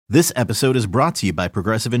This episode is brought to you by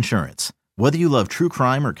Progressive Insurance. Whether you love true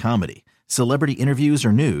crime or comedy, celebrity interviews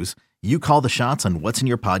or news, you call the shots on what's in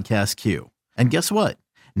your podcast queue. And guess what?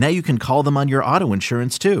 Now you can call them on your auto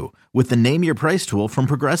insurance too with the Name Your Price tool from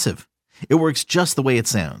Progressive. It works just the way it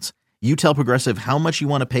sounds. You tell Progressive how much you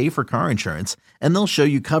want to pay for car insurance, and they'll show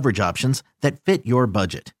you coverage options that fit your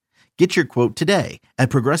budget. Get your quote today at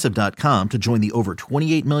Progressive.com to join the over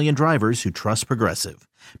 28 million drivers who trust Progressive.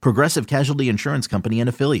 Progressive Casualty Insurance Company and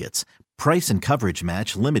Affiliates. Price and coverage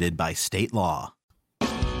match limited by state law. You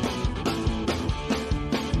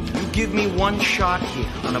give me one shot here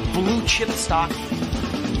on a blue chip stock,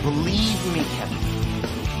 believe me, Kevin,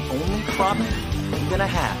 the only problem you're gonna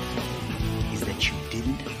have is that you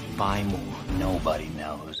didn't buy more. Nobody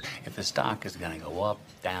knows if the stock is gonna go up,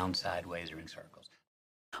 down, sideways, or in circles.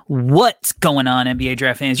 What's going on, NBA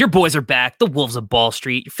draft fans? Your boys are back. The Wolves of Ball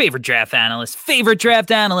Street, your favorite draft analysts.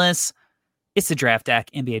 It's the Draftdaq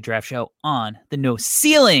NBA Draft Show on the No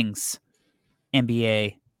Ceilings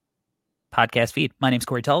NBA podcast feed. My name's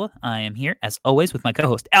Corey Tulva. I am here, as always, with my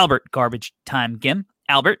co-host, Albert Garbage Time Gim.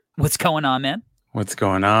 Albert, what's going on, man? What's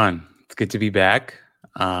going on? It's good to be back.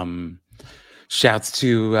 Shouts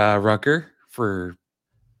to Rucker for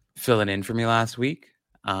filling in for me last week.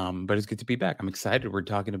 But it's good to be back. I'm excited. We're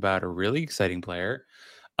talking about a really exciting player.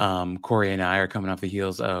 Corey and I are coming off the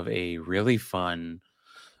heels of a really fun,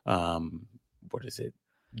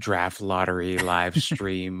 draft lottery live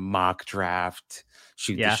stream mock draft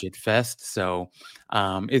shoot the shit fest. So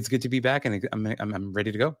it's good to be back, and I'm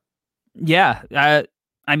ready to go. Yeah,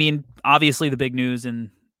 I mean, obviously the big news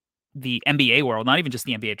in the NBA world, not even just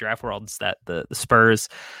the NBA draft world, is that the Spurs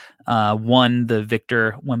won the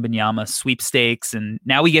Victor Wembanyama sweepstakes, and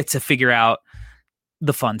now we get to figure out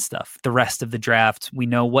the fun stuff, the rest of the draft. We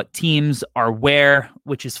know what teams are where,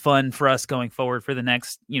 which is fun for us going forward for the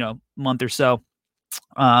next month or so.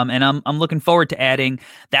 And I'm looking forward to adding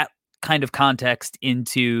that kind of context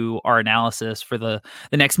into our analysis for the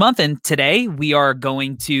next month. And today we are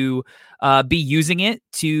going to be using it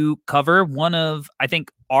to cover one of, I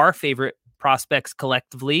think, our favorite prospects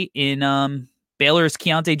collectively in Baylor's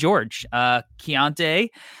Keyonte George. Keyonte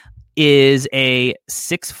is a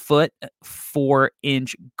 6'4"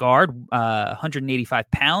 guard,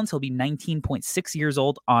 185 pounds. He'll be 19.6 years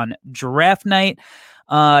old on draft night.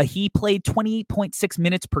 He played 28.6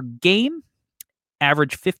 minutes per game,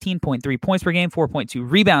 averaged 15.3 points per game, 4.2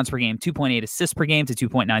 rebounds per game, 2.8 assists per game to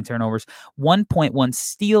 2.9 turnovers, 1.1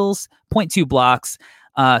 steals, 0.2 blocks,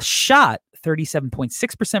 shot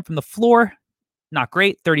 37.6% from the floor. Not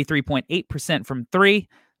great. 33.8% from three.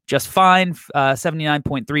 Just fine.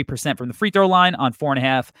 79.3% from the free throw line on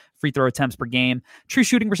 4.5 free throw attempts per game. True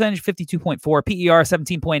shooting percentage, 52.4. PER,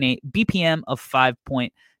 17.8. BPM of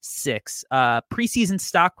 5.6. Preseason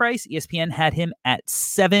stock price, ESPN had him at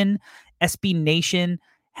 7. SB Nation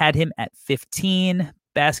had him at 15.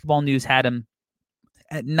 Basketball News had him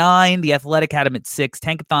at 9. The Athletic had him at 6.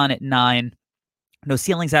 Tankathon at 9. No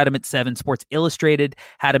Ceilings had him at 7. Sports Illustrated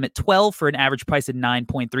had him at 12 for an average price of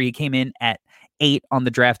 9.3. He came in at 8 on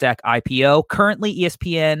the Draftdaq IPO. Currently,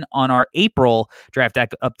 ESPN on our April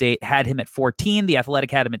Draftdaq update had him at 14. The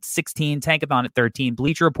Athletic had him at 16. Tankathon at 13.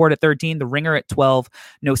 Bleacher Report at 13. The Ringer at 12.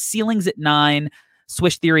 No Ceilings at 9.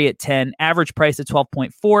 Swish Theory at 10. Average price at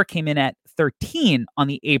 12.4. Came in at 13 on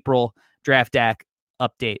the April Draftdaq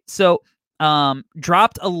update. So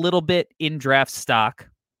dropped a little bit in draft stock,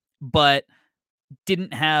 but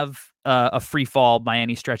didn't have a free fall by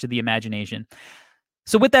any stretch of the imagination.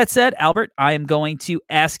 So with that said, Albert, I am going to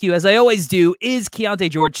ask you, as I always do, is Keyonte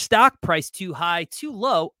George stock price too high, too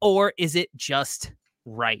low, or is it just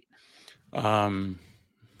right?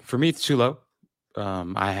 For me, it's too low.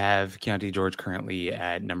 I have Keyonte George currently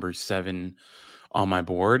at number 7 on my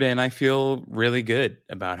board, and I feel really good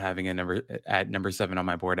about having a number 7 on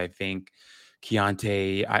my board. I think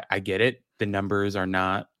Keyonte, I get it. The numbers are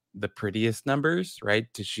not the prettiest numbers,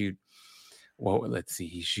 right? To shoot. Well, let's see.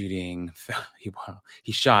 He shot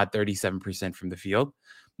 37% from the field.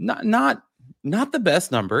 Not the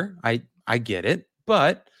best number. I get it,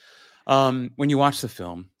 but when you watch the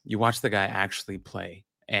film, you watch the guy actually play,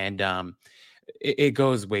 and it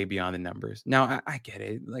goes way beyond the numbers. Now, I get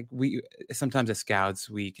it. Like, we sometimes as scouts,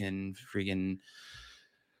 we can freaking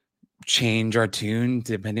change our tune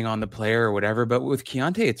depending on the player or whatever. But with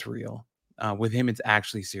Keyonte, it's real. With him, it's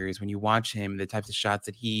actually serious. When you watch him, the types of shots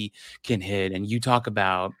that he can hit, and you talk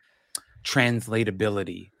about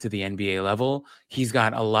translatability to the NBA level, he's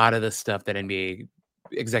got a lot of the stuff that NBA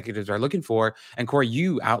executives are looking for. And Corey,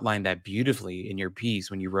 you outlined that beautifully in your piece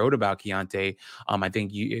when you wrote about Keyonte. I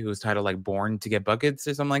think it was titled like "Born to Get Buckets"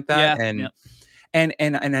 or something like that. And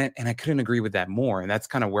I couldn't agree with that more. And that's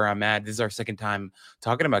kind of where I'm at. This is our second time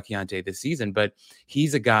talking about Keyonte this season, but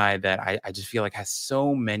he's a guy that I just feel like has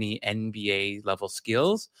so many NBA level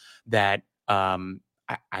skills that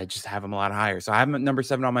I just have him a lot higher. So I have him at number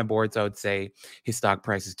 7 on my board. So I would say his stock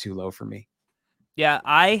price is too low for me. Yeah,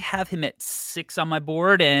 I have him at 6 on my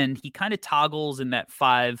board, and he kind of toggles in that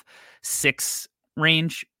 5-6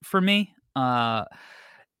 range for me.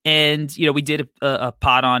 And, we did a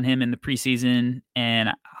pod on him in the preseason,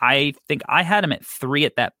 and I think I had him at 3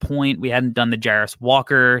 at that point. We hadn't done the Jarris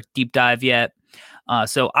Walker deep dive yet.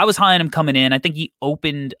 So I was high on him coming in. I think he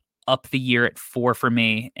opened up the year at 4 for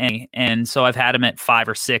me. And so I've had him at 5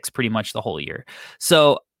 or 6 pretty much the whole year.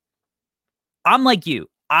 So I'm like you.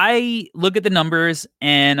 I look at the numbers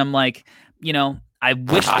and I'm like, I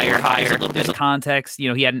wish higher, a little bit of context. He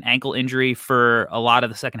had an ankle injury for a lot of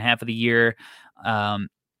the second half of the year.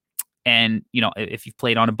 And, if you've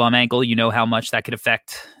played on a bum ankle, you know how much that could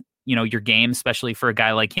affect, your game, especially for a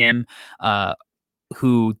guy like him,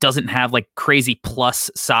 who doesn't have like crazy plus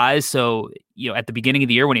size. So, at the beginning of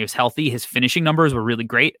the year when he was healthy, his finishing numbers were really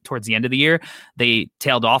great. Towards the end of the year, they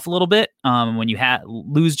tailed off a little bit. When you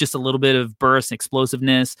lose just a little bit of burst and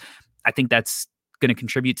explosiveness, I think that's going to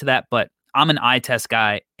contribute to that. But I'm an eye test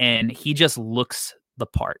guy, and he just looks the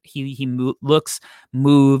part. He moves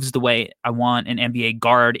the way I want an NBA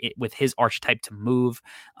guard with his archetype to move.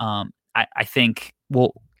 I think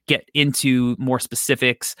we'll get into more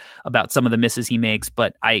specifics about some of the misses he makes,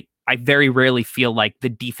 but I very rarely feel like the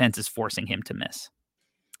defense is forcing him to miss.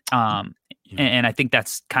 And I think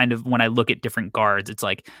that's kind of when I look at different guards, it's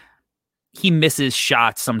like he misses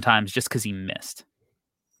shots sometimes just because he missed,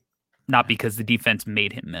 not because the defense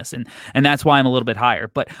made him miss. And that's why I'm a little bit higher.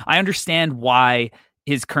 But I understand why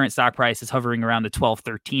his current stock price is hovering around the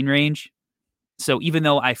 12-13 range. So even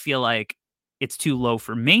though I feel like it's too low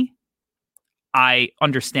for me, I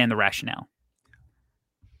understand the rationale.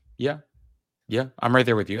 Yeah, I'm right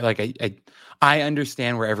there with you. Like I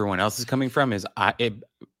understand where everyone else is coming from,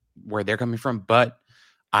 where they're coming from, but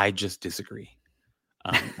I just disagree.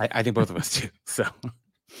 I think both of us do. So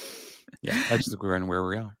yeah, that's just where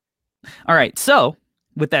we are. All right. So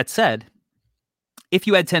with that said, if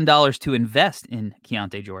you had $10 to invest in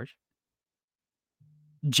Keyonte George,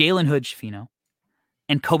 Jalen Hood-Schifino,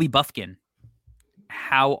 and Kobe Buffkin,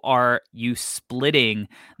 how are you splitting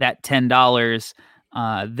that $10?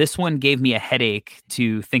 This one gave me a headache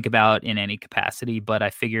to think about in any capacity, but I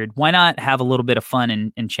figured why not have a little bit of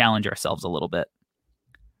fun and challenge ourselves a little bit.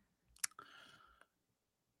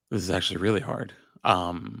 This is actually really hard.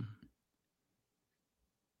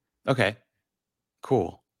 Okay,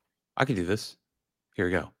 cool. I can do this. Here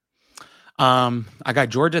we go. I got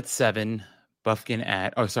George at 7, Buffkin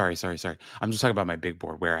at, sorry. I'm just talking about my big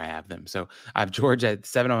board where I have them. So I have George at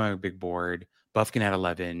 7 on my big board, Buffkin at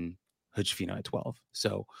 11, Hood-Schifino at 12.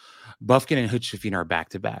 So Buffkin and Hood-Schifino are back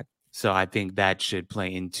to back. So I think that should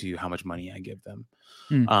play into how much money I give them.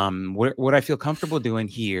 What I feel comfortable doing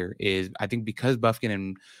here is, I think because Buffkin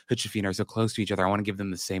and Hood-Schifino are so close to each other, I want to give them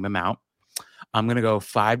the same amount. I'm going to go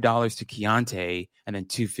 $5 to Keyonte and then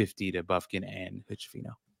 $2.50 to Buffkin and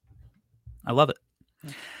Hood-Schifino. I love it.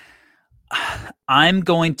 I'm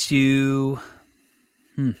going to...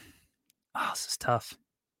 this is tough.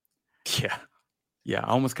 Yeah. I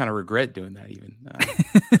almost kind of regret doing that even.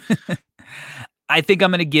 I think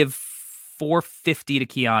I'm going to give $4.50 to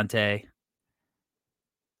Keyonte.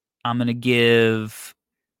 I'm going to give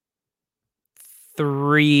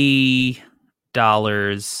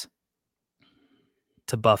 $3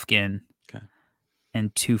 to Buffkin,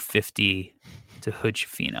 and $2.50 to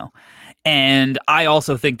Hood-Schifino. And I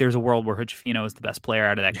also think there's a world where Hood-Schifino is the best player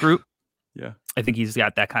out of that group. Yeah. I think he's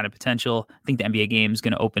got that kind of potential. I think the NBA game is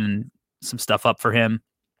going to open some stuff up for him.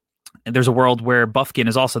 And there's a world where Buffkin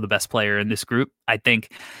is also the best player in this group. I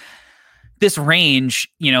think this range,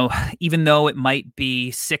 even though it might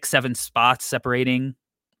be 6-7 spots separating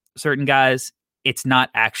certain guys, it's not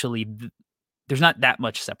actually, there's not that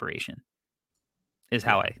much separation, is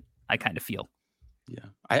how I kind of feel. Yeah.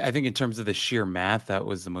 I think in terms of the sheer math, that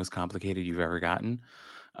was the most complicated you've ever gotten.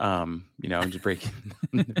 I'm just breaking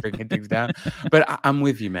things down. But I'm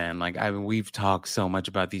with you, man. Like, we've talked so much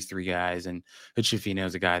about these three guys, and Hood-Schifino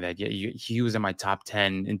is a guy that he was in my top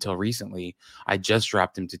 10 until recently. I just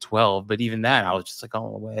dropped him to 12, but even that, I was just like,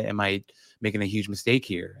 oh, am I making a huge mistake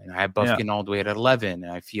here? And I have Buffkin all the way at 11,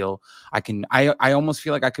 and I feel I almost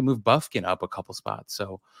feel like I could move Buffkin up a couple spots.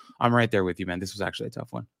 So I'm right there with you, man. This was actually a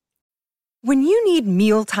tough one. When you need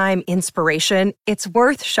mealtime inspiration, it's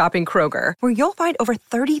worth shopping Kroger, where you'll find over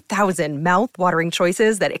 30,000 mouth-watering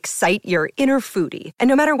choices that excite your inner foodie. And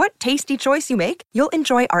no matter what tasty choice you make, you'll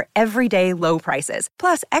enjoy our everyday low prices,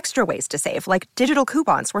 plus extra ways to save, like digital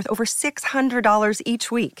coupons worth over $600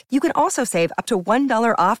 each week. You can also save up to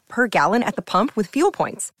 $1 off per gallon at the pump with fuel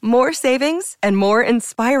points. More savings and more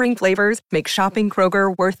inspiring flavors make shopping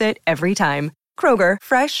Kroger worth it every time. Kroger,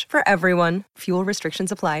 fresh for everyone. Fuel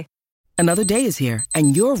restrictions apply. Another day is here,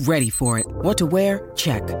 and you're ready for it. What to wear?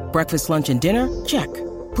 Check. Breakfast, lunch, and dinner? Check.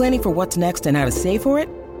 Planning for what's next and how to save for it?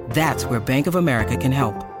 That's where Bank of America can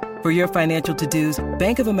help. For your financial to-dos,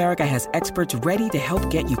 Bank of America has experts ready to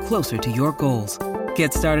help get you closer to your goals.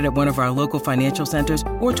 Get started at one of our local financial centers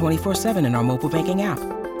or 24/7 in our mobile banking app.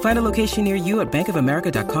 Find a location near you at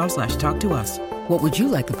bankofamerica.com/talktous. What would you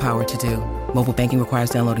like the power to do? Mobile banking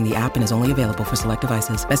requires downloading the app and is only available for select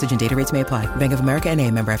devices. Message and data rates may apply. Bank of America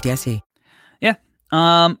N.A., member FDIC. Yeah.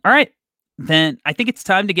 All right. Then I think it's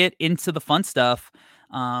time to get into the fun stuff,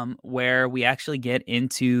 where we actually get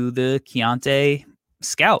into the Keyonte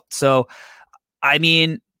scout. So, I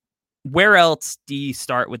mean, where else do you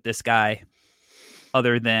start with this guy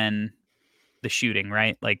other than the shooting,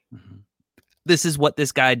 right? Like, this is what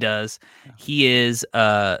this guy does. He is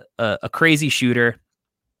a crazy shooter.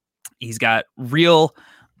 He's got real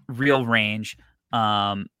range.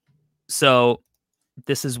 So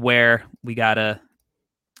this is where we gotta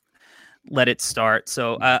let it start.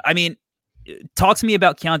 So, I mean, talk to me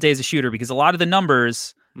about Keyonte as a shooter, because a lot of the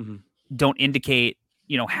numbers don't indicate,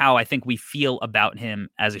 how I think we feel about him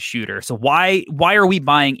as a shooter. So why are we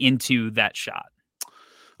buying into that shot?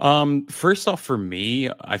 First off, for me,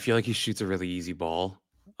 I feel like he shoots a really easy ball.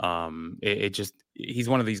 He's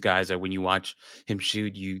one of these guys that when you watch him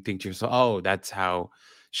shoot, you think to yourself, oh, that's how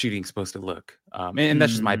shooting's supposed to look. And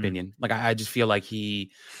that's just my opinion. Like, I just feel like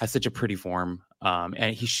he has such a pretty form.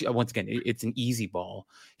 And once again, it's an easy ball.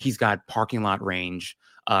 He's got parking lot range.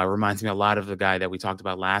 Reminds me a lot of the guy that we talked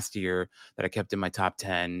about last year that I kept in my top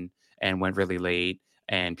 10 and went really late.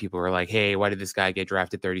 And people were like, hey, why did this guy get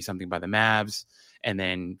drafted 30 something by the Mavs? And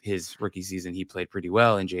then his rookie season, he played pretty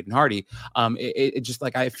well in Jaden Hardy. It just,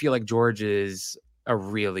 like, I feel like George is a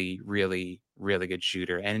really, really, really good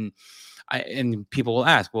shooter. And people will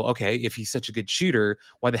ask, well, okay, if he's such a good shooter,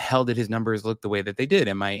 why the hell did his numbers look the way that they did?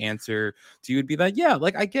 And my answer to you would be that, yeah,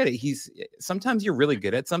 like, I get it. Sometimes you're really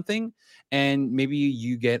good at something and maybe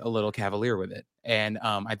you get a little cavalier with it. And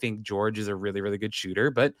I think George is a really, really good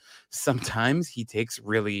shooter, but sometimes he takes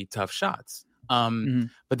really tough shots.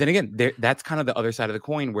 But then again, that's kind of the other side of the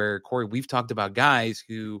coin where, Corey, we've talked about guys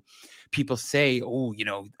who people say, oh,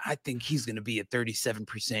 I think he's going to be a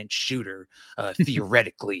 37% shooter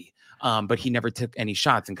theoretically. But he never took any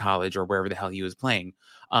shots in college or wherever the hell he was playing.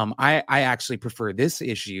 I actually prefer this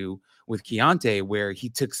issue with Keyonte, where he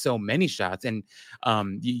took so many shots, and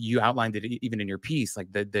you outlined it even in your piece,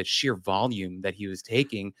 like the sheer volume that he was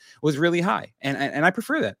taking was really high. And I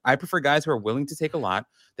prefer that. I prefer guys who are willing to take a lot,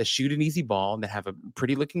 that shoot an easy ball, and that have a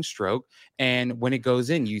pretty looking stroke. And when it goes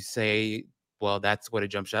in, you say, well, that's what a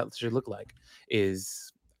jump shot should look like,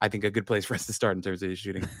 is, I think, a good place for us to start in terms of his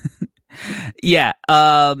shooting. Yeah.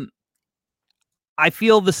 I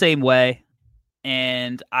feel the same way.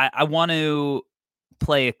 And I want to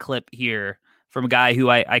play a clip here from a guy who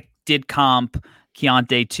I did comp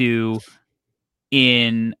Keyonte to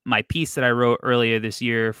in my piece that I wrote earlier this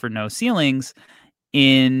year for No Ceilings,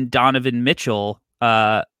 in Donovan Mitchell,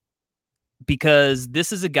 because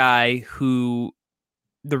this is a guy who,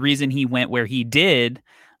 the reason he went where he did,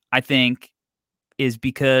 I think, is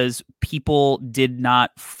because people did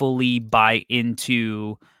not fully buy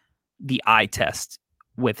into the eye test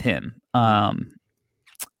with him.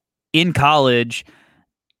 In college,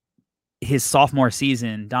 his sophomore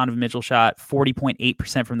season, Donovan Mitchell shot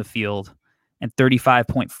 40.8% from the field and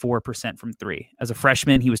 35.4% from three. As a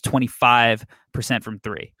freshman, he was 25% from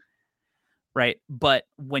three. Right. But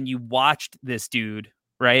when you watched this dude,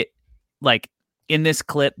 right, like in this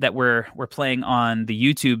clip that we're playing on the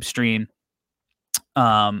YouTube stream,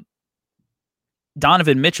 Donovan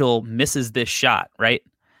Mitchell misses this shot, right?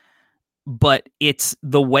 But it's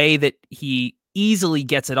the way that he easily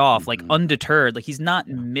gets it off, like undeterred. Like, he's not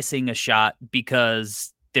missing a shot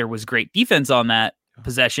because there was great defense on that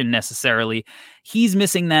possession necessarily. He's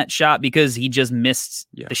missing that shot because he just missed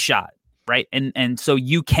the shot, right? And so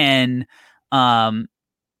you can kind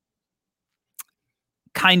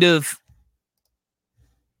of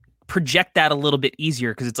project that a little bit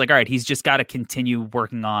easier, because it's like, all right, he's just got to continue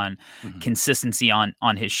working on consistency on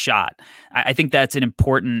his shot. I think that's an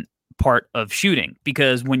important part of shooting,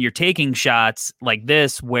 because when you're taking shots like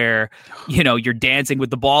this, where, you're dancing with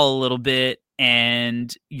the ball a little bit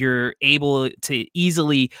and you're able to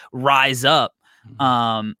easily rise up,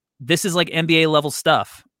 this is like NBA level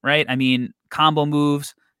stuff, right? I mean, combo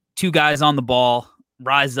moves, 2 guys on the ball,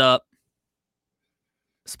 rise up,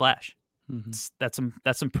 splash. That's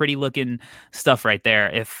some pretty looking stuff right there,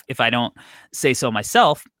 if I don't say so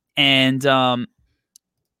myself. And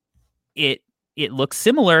it looks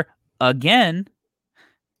similar again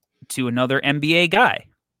to another NBA guy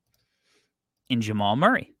in Jamal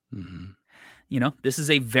Murray. This is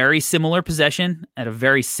a very similar possession at a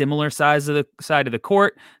very similar side of the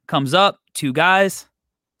court. Comes up, 2 guys,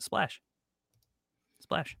 splash.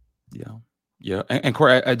 Yeah. And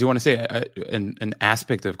Corey, I do want to say an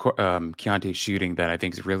aspect of Keyonte's shooting that I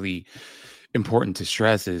think is really important to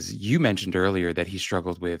stress is, you mentioned earlier that he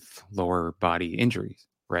struggled with lower body injuries,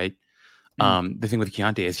 right? The thing with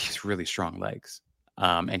Keyonte is he's really strong legs.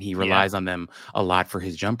 And he relies on them a lot for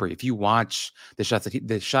his jumper. If you watch the shot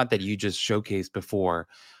that you just showcased before,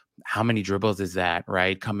 how many dribbles is that,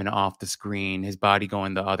 right? Coming off the screen, his body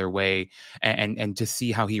going the other way, and to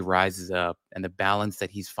see how he rises up and the balance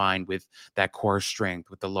that he's fine with that core strength,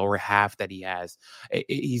 with the lower half that he has.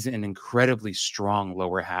 He's an incredibly strong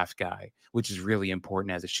lower half guy, which is really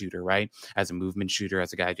important as a shooter, right? As a movement shooter,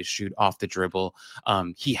 as a guy to shoot off the dribble.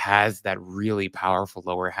 He has that really powerful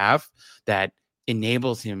lower half that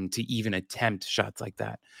enables him to even attempt shots like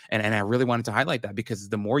that. And I really wanted to highlight that, because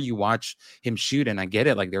the more you watch him shoot, and I get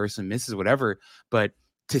it, like there were some misses, whatever, but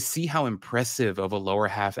to see how impressive of a lower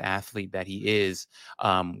half athlete that he is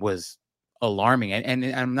was alarming. And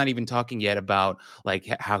I'm not even talking yet about like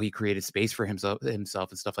how he created space for himself and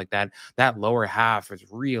stuff like that. That lower half is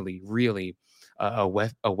really, really a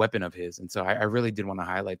weapon of his. And so I really did want to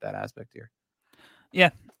highlight that aspect here. Yeah,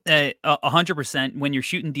 100%. When you're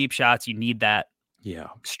shooting deep shots, you need that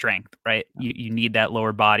strength, right? You need that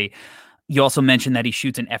lower body. You also mentioned that he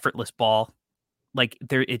shoots an effortless ball. Like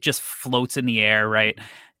it just floats in the air, right?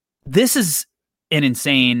 This is an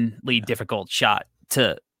insanely difficult shot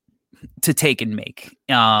to take and make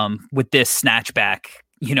with this snatchback,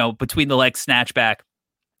 between the legs snatchback,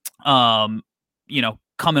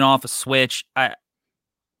 coming off a switch.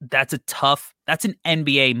 That's an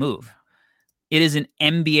NBA move. It is an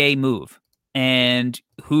NBA move. And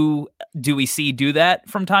who do we see do that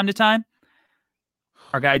from time to time?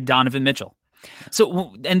 Our guy, Donovan Mitchell.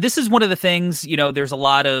 So, and this is one of the things, there's a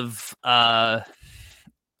lot of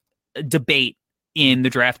debate in the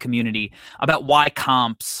draft community about why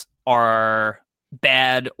comps are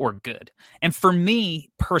bad or good. And for me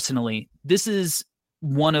personally, this is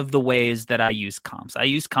one of the ways that I use comps. I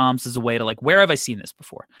use comps as a way to like, where have I seen this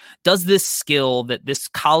before? Does this skill that this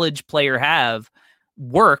college player have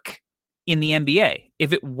work in the NBA?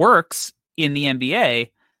 If it works in the NBA,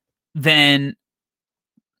 then,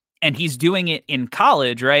 and he's doing it in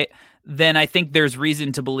college, right? Then I think there's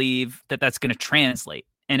reason to believe that that's going to translate.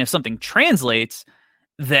 And if something translates,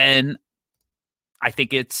 then I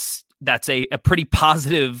think that's a pretty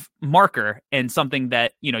positive marker and something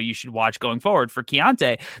that, you should watch going forward for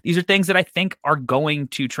Keyonte. These are things that I think are going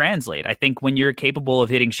to translate. I think when you're capable of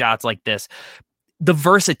hitting shots like this,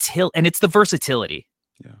 it's the versatility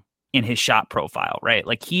in his shot profile, right?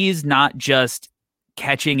 Like he's not just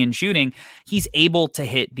catching and shooting. He's able to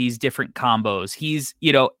hit these different combos. He's,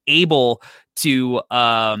 able to,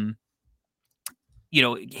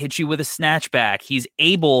 hit you with a snatchback. He's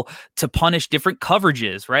able to punish different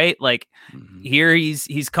coverages, right? Like here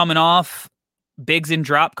he's coming off bigs and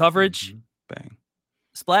drop coverage, bang,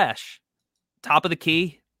 splash, top of the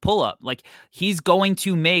key, pull up. Like he's going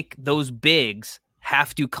to make those bigs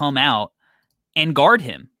have to come out and guard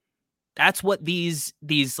him. That's what these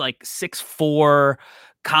like 6'4"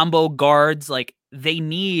 combo guards, like they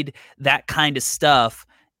need that kind of stuff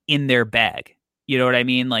in their bag. You know what I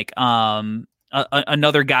mean? Like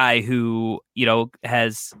another guy who,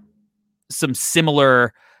 has some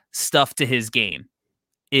similar stuff to his game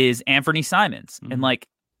is Anthony Simons. And like,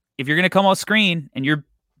 if you're going to come off screen and your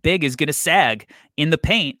big is going to sag in the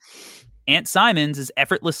paint, Ant Simons is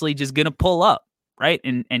effortlessly just going to pull up. Right.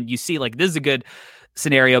 And you see like, this is a good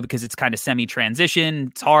scenario because it's kind of semi-transition.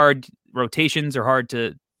 It's hard. Rotations are hard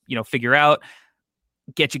to, figure out.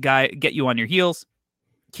 Get you on your heels.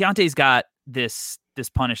 Keyonte's got this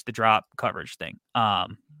punish the drop coverage thing.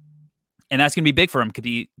 And that's going to be big for him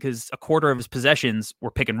because a quarter of his possessions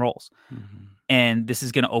were pick and rolls. And this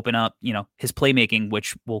is going to open up, his playmaking,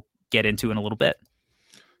 which we'll get into in a little bit.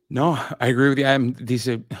 No, I agree with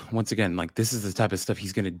you. Once again, like this is the type of stuff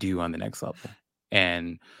he's going to do on the next level.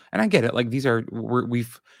 And I get it. Like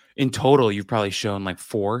we've in total, you've probably shown like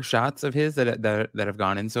 4 shots of his that have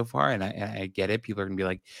gone in so far. And I get it. People are gonna be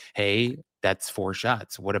like, hey, that's 4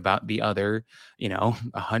 shots. What about the other,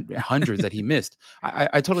 hundreds that he missed?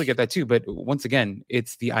 I totally get that too. But once again,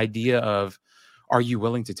 it's the idea of, are you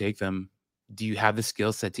willing to take them? Do you have the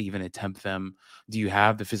skill set to even attempt them? Do you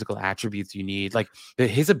have the physical attributes you need? Like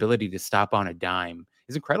his ability to stop on a dime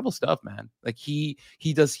is incredible stuff, man. Like he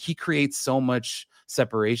creates so much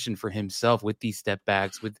separation for himself with these step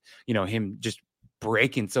backs, with him just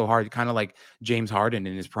breaking so hard, kind of like James Harden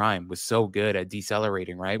in his prime was so good at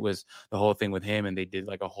decelerating, right? Was the whole thing with him, and they did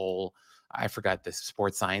like a whole, I forgot the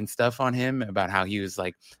sports science stuff on him about how he was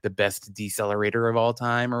like the best decelerator of all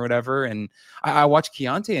time or whatever. And I watched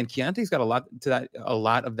Keyonte, and Keontae's got a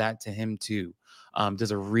lot of that to him too.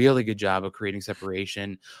 Does a really good job of creating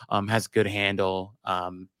separation, has good handle.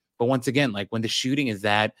 But once again, like when the shooting is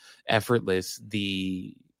that effortless,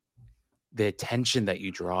 the attention that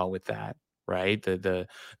you draw with that, right? The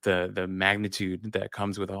magnitude that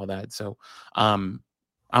comes with all that. So,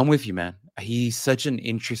 I'm with you, man. He's such an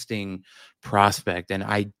interesting prospect. And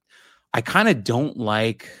I kind of don't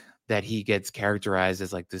like that he gets characterized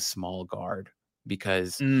as like this small guard,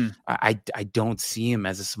 because I don't see him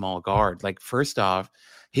as a small guard. Like, first off,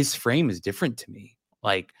 his frame is different to me.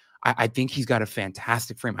 Like, I think he's got a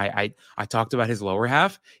fantastic frame. I talked about his lower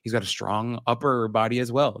half. He's got a strong upper body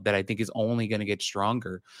as well that I think is only going to get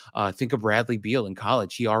stronger. Think of Bradley Beal in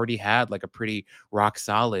college. He already had like a pretty rock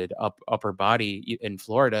solid upper body in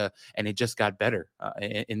Florida, and it just got better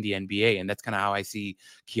in the NBA. And that's kind of how I see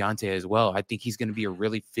Keyonte as well. I think he's going to be a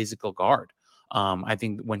really physical guard. I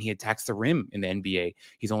think when he attacks the rim in the NBA,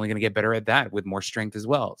 he's only going to get better at that with more strength as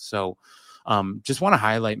well. So just want to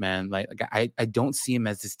highlight, man, like I don't see him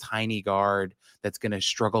as this tiny guard that's going to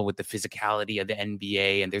struggle with the physicality of the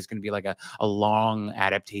NBA, and there's going to be like a long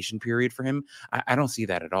adaptation period for him. I don't see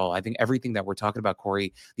that at all. I think everything that we're talking about,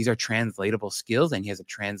 Corey, these are translatable skills, and he has a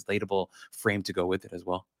translatable frame to go with it as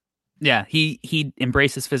well. Yeah, he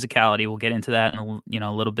embraces physicality. We'll get into that in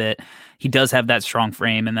a little bit. He does have that strong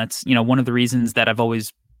frame, and that's one of the reasons that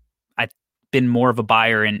I've been more of a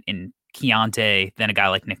buyer in Keyonte than a guy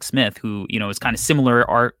like Nick Smith, who is kind of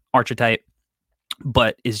similar archetype,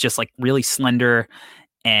 but is just like really slender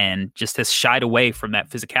and just has shied away from that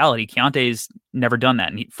physicality. Keontae's never done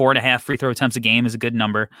that, and 4.5 free throw attempts a game is a good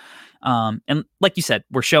number. And like you said,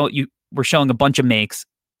 we're showing a bunch of makes.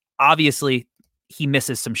 Obviously, he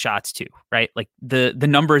misses some shots too, right? Like the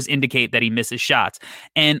numbers indicate that he misses shots,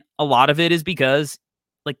 and a lot of it is because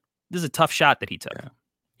like this is a tough shot that he took.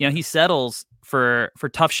 Yeah. He settles for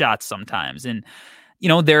tough shots sometimes, and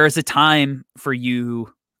there is a time for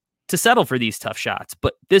you to settle for these tough shots,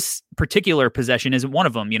 but this particular possession isn't one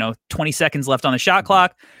of them. 20 seconds left on the shot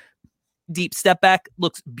clock. Deep step back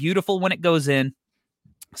looks beautiful when it goes in.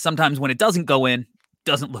 Sometimes when it doesn't go in,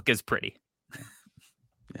 doesn't look as pretty.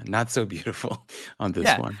 Yeah, not so beautiful on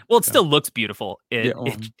this one. Well, it still looks beautiful. It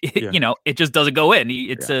just doesn't go in.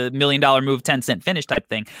 It's a $1 million move, 10-cent finish type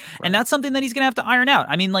thing. Right. And that's something that he's going to have to iron out.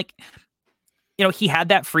 I mean, like, he had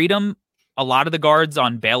that freedom. A lot of the guards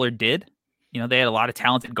on Baylor did. They had a lot of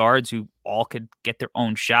talented guards who all could get their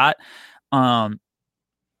own shot.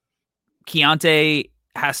 Keyonte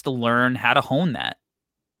has to learn how to hone that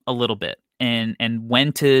a little bit. And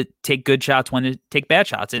when to take good shots, when to take bad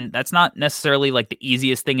shots. And that's not necessarily like the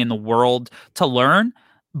easiest thing in the world to learn.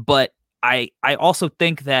 But I also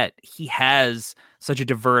think that he has such a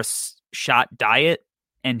diverse shot diet,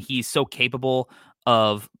 and he's so capable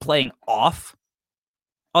of playing off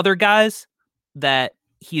other guys that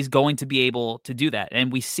he's going to be able to do that.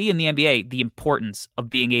 And we see in the NBA the importance of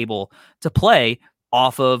being able to play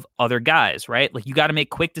off of other guys, right? Like, you got to make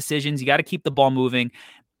quick decisions. You got to keep the ball moving.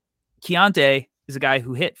 Keyonte is a guy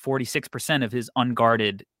who hit 46% of his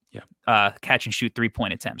unguarded catch and shoot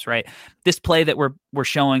 3-point attempts, right? This play that we're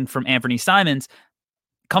showing from Anthony Simons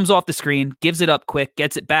comes off the screen, gives it up quick,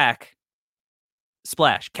 gets it back,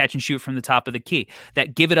 splash, catch and shoot from the top of the key.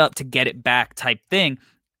 That give it up to get it back type thing.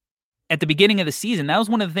 At the beginning of the season, that was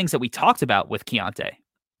one of the things that we talked about with Keyonte,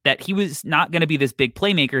 that he was not going to be this big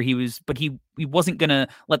playmaker. But he wasn't going to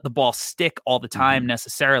let the ball stick all the time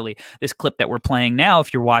necessarily. This clip that we're playing now,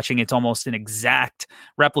 if you're watching, it's almost an exact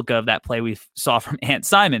replica of that play we saw from Ant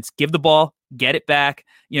Simons. Give the ball, get it back.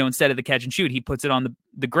 Instead of the catch and shoot, he puts it on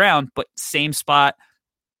the ground, but same spot,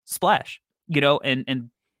 splash. And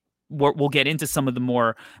we'll get into some of the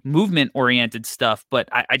more movement oriented stuff. But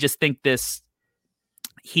I just think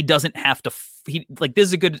he doesn't have to this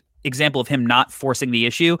is a good example of him not forcing the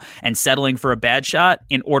issue and settling for a bad shot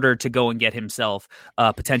in order to go and get himself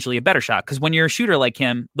potentially a better shot. Because when you're a shooter like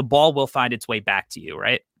him, the ball will find its way back to you,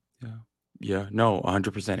 right? Yeah, no,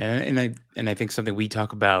 100%. And I think something we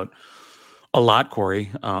talk about a lot,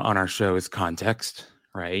 Corey, on our show is context,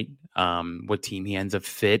 right? What team he ends up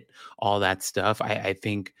fit, all that stuff. I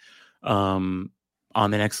think on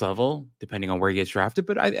the next level, depending on where he gets drafted,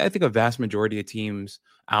 but I think a vast majority of teams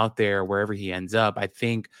out there, wherever he ends up, I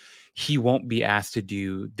think he won't be asked to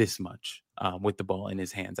do this much with the ball in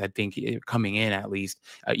his hands. I think coming in, at least,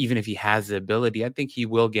 even if he has the ability, I think he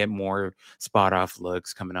will get more spot off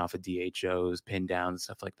looks coming off of DHOs, pin downs,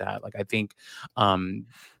 stuff like that. Like, I think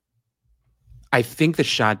the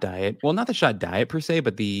shot diet, well, not the shot diet per se,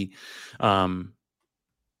 but the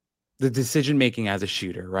decision making as a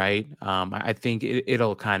shooter, right? I think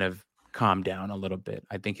it'll kind of calm down a little bit.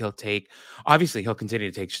 I think he'll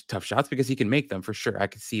continue to take tough shots because he can make them for sure. I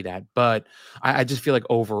could see that, but I just feel like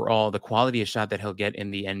overall the quality of shot that he'll get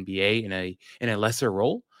in the NBA in a lesser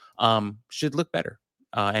role should look better,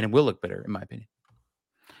 and it will look better in my opinion.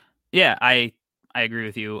 Yeah, I agree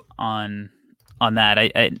with you on that.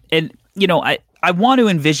 I want to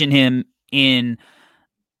envision him in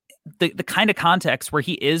the kind of context where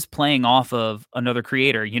he is playing off of another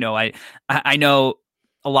creator. I know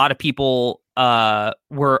a lot of people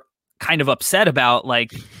were kind of upset about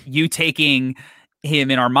like you taking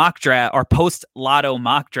him in our mock draft, our post lotto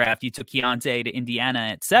mock draft. You took Keyonte to Indiana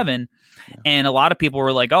at 7, and a lot of people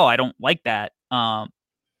were like, "Oh, I don't like that."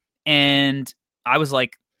 And I was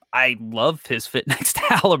like, I love his fit next to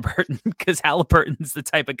Halliburton because Halliburton's the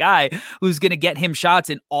type of guy who's going to get him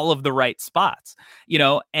shots in all of the right spots,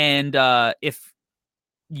 and if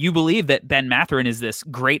you believe that Ben Mathurin is this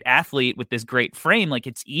great athlete with this great frame, like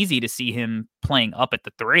it's easy to see him playing up at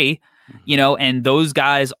the 3, and those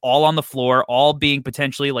guys all on the floor, all being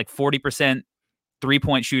potentially like 40%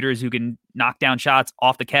 3-point shooters who can knock down shots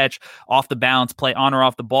off the catch, off the bounce, play on or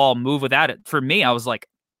off the ball, move without it. For me, I was like,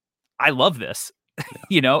 I love this.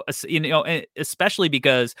 Especially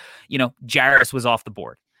because, Jarris was off the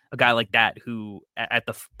board, a guy like that who at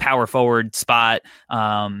the power forward spot,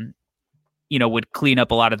 would clean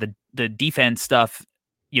up a lot of the defense stuff,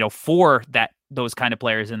 for those kind of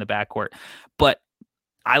players in the backcourt. But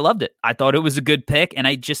I loved it. I thought it was a good pick. And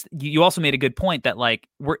you also made a good point that like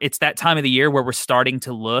it's that time of the year where we're starting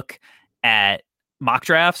to look at mock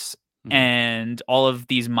drafts, and all of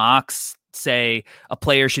these mocks say a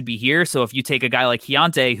player should be here. So if you take a guy like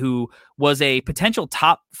Keyonte, who was a potential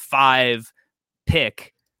top 5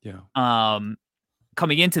 pick coming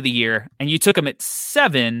into the year, and you took him at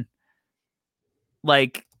 7,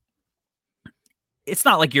 like it's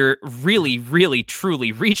not like you're really, really,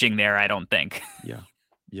 truly reaching there, I don't think.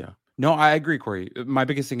 Yeah. No, I agree, Corey. My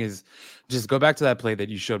biggest thing is just go back to that play that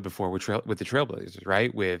you showed before with the Trailblazers,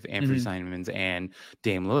 right? With Anthony Simons and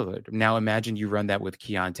Dame Lillard. Now imagine you run that with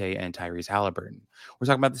Keyonte and Tyrese Halliburton. We're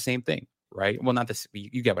talking about the same thing, right? Well, not this.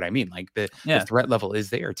 You get what I mean. Like the threat level is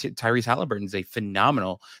there. Tyrese Halliburton is a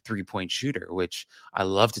phenomenal 3-point shooter, which I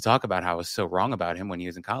love to talk about how I was so wrong about him when he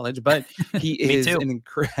was in college. But he is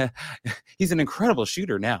he's an incredible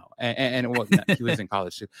shooter now. And well, he was in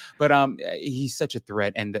college too. But he's such a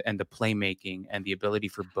threat, and the playmaking and the ability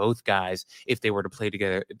for both guys, if they were to play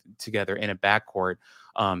together in a backcourt.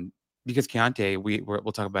 Because Keyonte,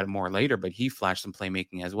 we'll talk about it more later, but he flashed some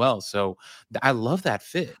playmaking as well. So I love that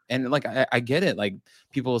fit. And like, I get it. Like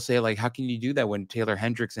people will say like, how can you do that when Taylor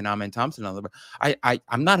Hendricks and Amen Thompson?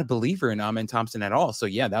 I'm not a believer in Amen Thompson at all. So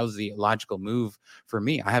yeah, that was the logical move for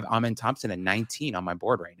me. I have Amen Thompson at 19 on my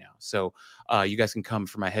board right now. So you guys can come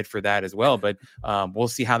for my head for that as well. But we'll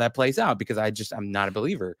see how that plays out because I'm not a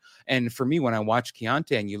believer. And for me, when I watch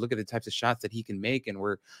Keyonte and you look at the types of shots that he can make, and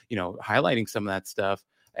we're, highlighting some of that stuff,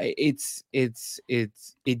 I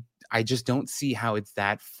just don't see how it's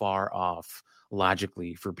that far off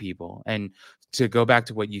logically for people. And to go back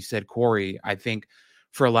to what you said, Corey, I think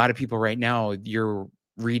for a lot of people right now, you're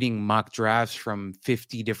reading mock drafts from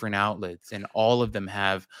 50 different outlets, and all of them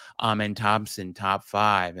have Amen Thompson top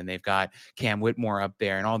 5, and they've got Cam Whitmore up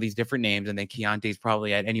there and all these different names. And then Keontae's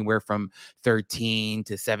probably at anywhere from 13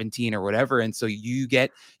 to 17 or whatever. And so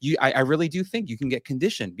I really do think you can get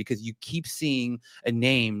conditioned because you keep seeing a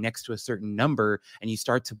name next to a certain number and you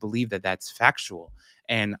start to believe that that's factual.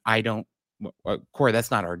 And Corey, that's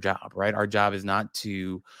not our job, right? Our job is not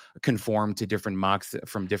to conform to different mocks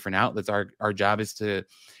from different outlets. Our job is to,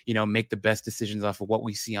 make the best decisions off of what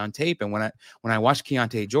we see on tape. And when I watch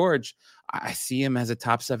Keyonte George, I see him as a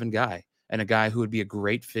top 7 guy and a guy who would be a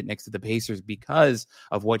great fit next to the Pacers because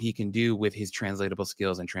of what he can do with his translatable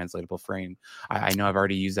skills and translatable frame. I know I've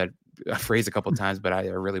already used that a phrase a couple of times, but I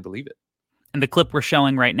really believe it. And the clip we're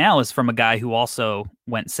showing right now is from a guy who also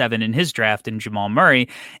went 7 in his draft in Jamal Murray.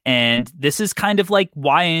 And this is kind of like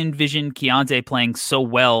why I envision Keyonte playing so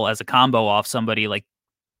well as a combo off somebody like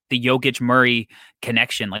the Jokic-Murray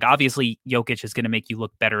connection. Like, obviously, Jokic is going to make you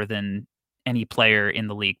look better than any player in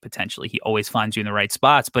the league, potentially. He always finds you in the right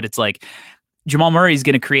spots. But it's like Jamal Murray is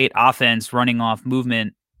going to create offense running off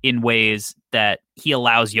movement in ways that he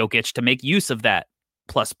allows Jokic to make use of that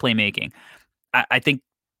plus playmaking. I think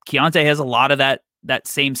Keyonte has a lot of that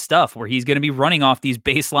same stuff where he's going to be running off these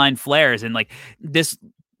baseline flares and like this.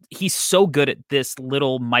 He's so good at this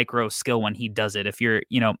little micro skill when he does it. If you're,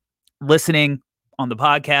 listening on the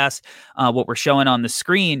podcast, what we're showing on the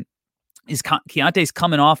screen is Keyonte's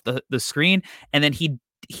coming off the screen, and then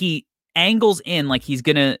he angles in like he's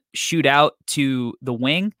going to shoot out to the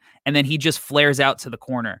wing, and then he just flares out to the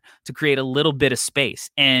corner to create a little bit of space.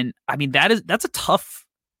 And I mean, that's a tough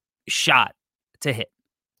shot to hit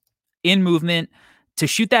in movement. To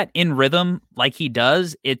shoot that in rhythm like he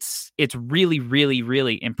does, it's really, really,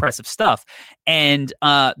 really impressive stuff. And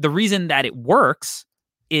the reason that it works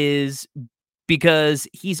is because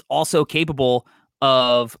he's also capable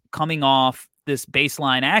of coming off this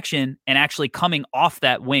baseline action and actually coming off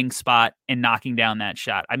that wing spot and knocking down that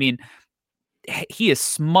shot. I mean, he is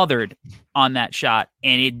smothered on that shot,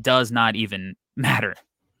 and it does not even matter.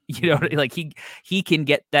 Like he can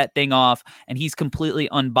get that thing off, and he's completely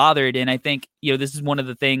unbothered. And I think, this is one of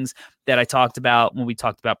the things that I talked about when we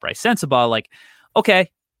talked about Bryce Sensabaugh. Like, okay,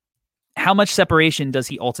 how much separation does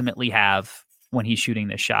he ultimately have when he's shooting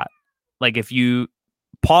this shot? Like, if you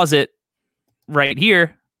pause it right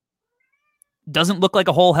here, doesn't look like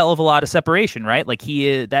a whole hell of a lot of separation, right? Like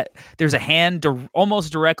there's a hand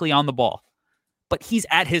almost directly on the ball. But he's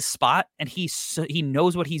at his spot, and he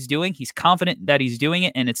knows what he's doing. He's confident that he's doing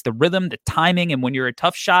it, and it's the rhythm, the timing. And when you're a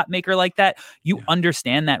tough shot maker like that, you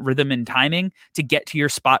understand that rhythm and timing to get to your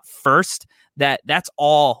spot first. That's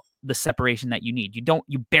all the separation that you need.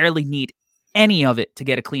 You barely need any of it to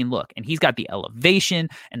get a clean look. And he's got the elevation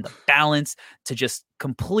and the balance to just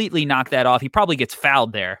completely knock that off. He probably gets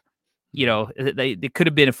fouled there. It could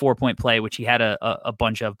have been a 4-point play, which he had a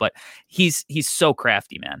bunch of, but he's so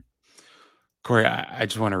crafty, man. Corey, I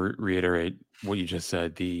just want to reiterate what you just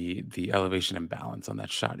said. The elevation and balance on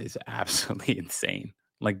that shot is absolutely insane.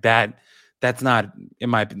 Like that's not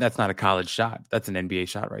a college shot. That's an NBA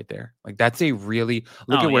shot right there. Like, that's a really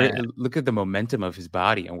look at the momentum of his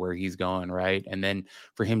body and where he's going, right? And then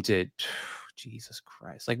for him to Jesus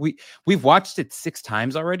Christ. Like we've watched it 6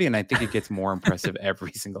 times already, and I think it gets more impressive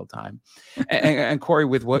every single time. And Corey,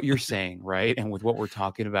 with what you're saying, right, and with what we're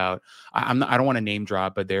talking about, I don't want to name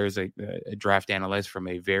drop, but there's a draft analyst from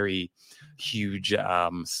a very huge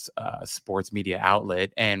sports media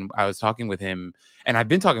outlet, and I was talking with him, and I've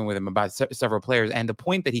been talking with him about several players, and the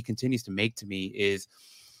point that he continues to make to me is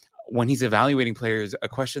when he's evaluating players, a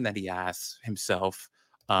question that he asks himself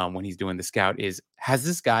when he's doing the scout is, has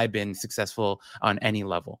this guy been successful on any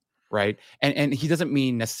level, right? And he doesn't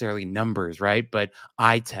mean necessarily numbers, right? But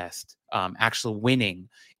eye test, actual winning,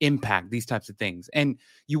 impact, these types of things. And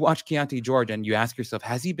you watch Keyonte George and you ask yourself,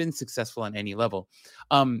 has he been successful on any level?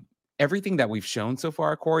 Everything that we've shown so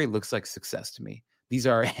far, Corey, looks like success to me. These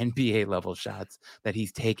are NBA level shots that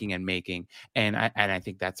he's taking and making. And I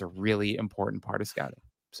think that's a really important part of scouting.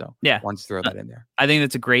 So yeah, I wanted to throw that in there. I think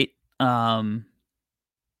that's a great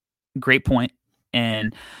point.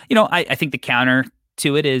 And, I think the counter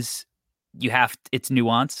to it is it's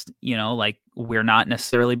nuanced, like we're not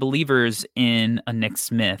necessarily believers in a Nick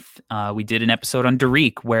Smith. We did an episode on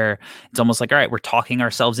Derek where it's almost like, all right, we're talking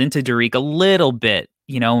ourselves into Derek a little bit.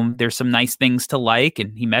 There's some nice things to like,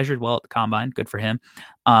 and he measured well at the combine. Good for him.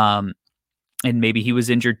 And maybe he was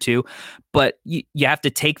injured too, but you have to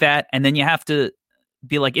take that. And then you have to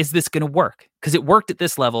be like, is this going to work? Because it worked at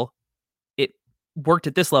this level. Worked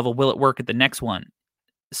at this level. Will it work at the next one?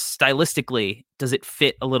 Stylistically, does it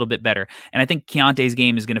fit a little bit better? And I think Keyonte's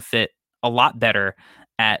game is going to fit a lot better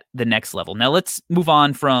at the next level. Now let's move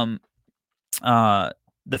on from the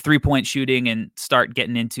 3-point shooting and start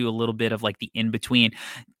getting into a little bit of like the in-between.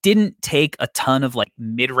 Didn't take a ton of like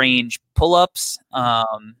mid-range pull-ups,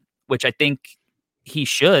 which I think he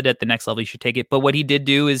should at the next level. He should take it. But what he did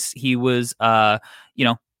do is he was,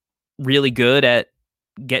 really good at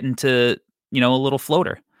getting to, a little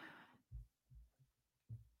floater.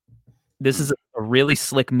 This is a really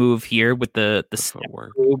slick move here with the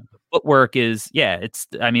footwork. Footwork is,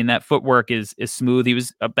 that footwork is smooth. He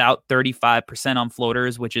was about 35% on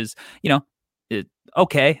floaters, which is,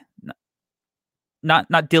 okay. Not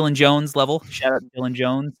Dylan Jones level. Shout out to Dylan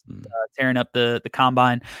Jones, tearing up the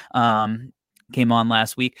combine. came on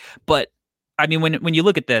last week. But I mean, when you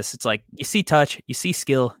look at this, it's like you see touch, you see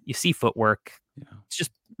skill, you see footwork. Yeah. It's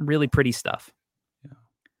just really pretty stuff. Yeah.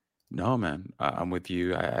 No, man, I'm with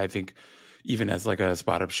you. I think even as like a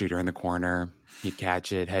spot up shooter in the corner, he'd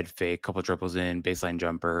catch it, head fake, couple dribbles in, baseline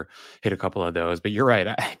jumper, hit a couple of those. But you're right.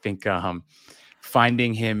 I think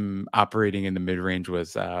finding him operating in the mid range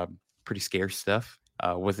was pretty scarce stuff.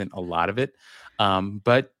 Wasn't a lot of it.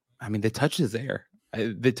 But I mean, the touch is there.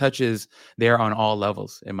 The touch is there on all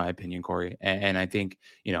levels, in my opinion, Corey. And I think,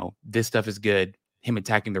 this stuff is good. Him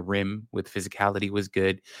attacking the rim with physicality was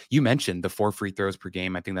good. You mentioned the 4 free throws per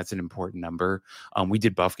game. I think that's an important number. We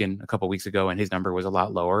did Bufkin a couple weeks ago, and his number was a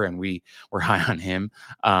lot lower, and we were high on him.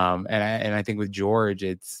 And I think with George,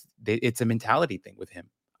 it's a mentality thing with him.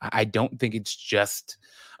 I don't think it's just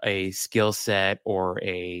a skill set or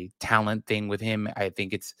a talent thing with him. I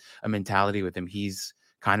think it's a mentality with him. He's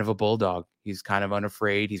kind of a bulldog. He's kind of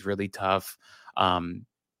unafraid. He's really tough.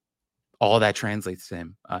 All that translates to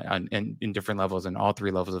him in different levels and all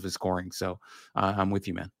 3 levels of his scoring. So I'm with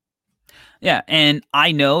you, man. Yeah. And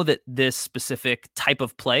I know that this specific type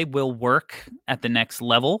of play will work at the next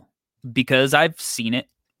level because I've seen it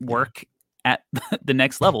work at the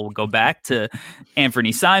next level. We'll go back to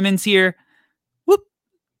Anthony Simons here. Whoop.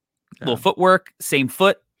 Yeah. Little footwork, same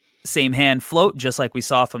foot, same hand float, just like we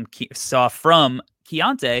saw from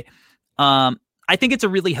Keyonte. I think it's a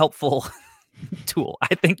really helpful tool.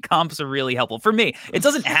 I think comps are really helpful for me. It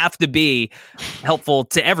doesn't have to be helpful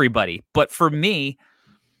to everybody, but for me,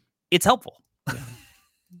 it's helpful.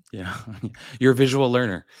 Yeah. You're a visual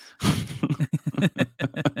learner.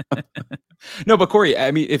 No, but Corey,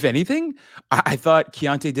 I mean, if anything, I thought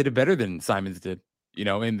Keyonte did it better than Simons did,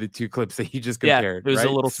 in the 2 clips that you just compared. Yeah, it was right?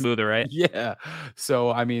 a little smoother, right? Yeah. So,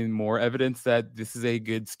 I mean, more evidence that this is a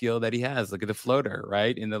good skill that he has. Look at the floater,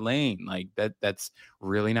 right? In the lane. Like that's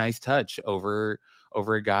really nice touch over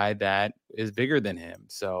a guy that is bigger than him.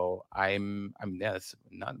 So that's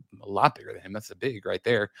not a lot bigger than him. That's a big right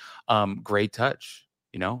there. Great touch,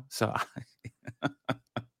 so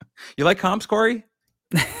you like comps, Corey?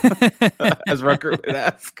 As Rucker would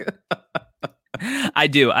ask. I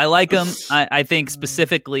do. I like them. I think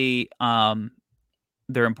specifically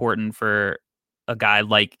they're important for a guy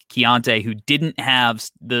like Keyonte who didn't have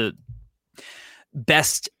the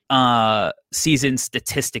best season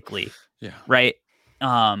statistically. Yeah. Right.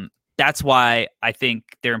 That's why I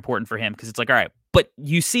think they're important for him because it's like, all right, but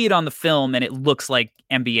you see it on the film and it looks like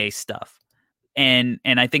NBA stuff. And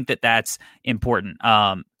I think that's important.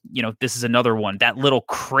 This is another one. That little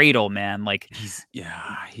cradle, man. Like he's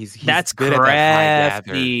that's good crafty. At that high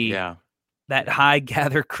gather. Yeah, that high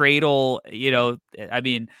gather cradle. I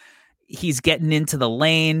mean, he's getting into the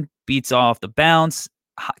lane, beats off the bounce,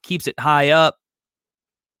 keeps it high up,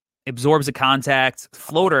 absorbs the contact,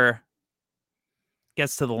 floater,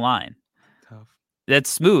 gets to the line. Tough. That's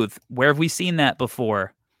smooth. Where have we seen that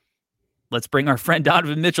before? Let's bring our friend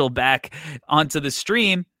Donovan Mitchell back onto the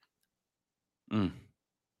stream.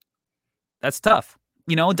 That's tough.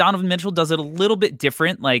 Donovan Mitchell does it a little bit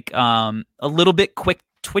different, like a little bit quick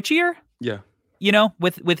twitchier. Yeah.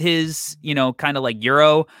 With his, kind of like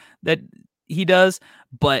Euro that he does.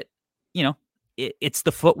 But, it's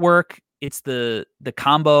the footwork. It's the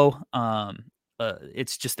combo.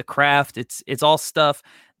 It's just the craft. It's all stuff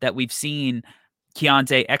that we've seen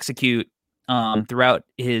Keyonte execute throughout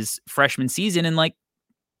his freshman season, and like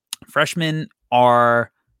freshmen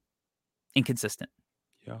are inconsistent.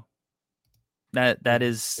 Yeah, that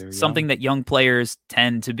is something that young players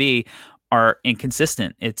tend to be, are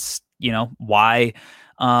inconsistent. It's why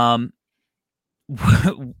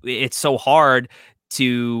it's so hard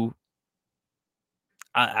to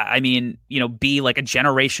be like a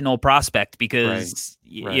generational prospect because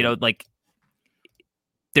like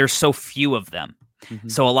there's so few of them. Mm-hmm.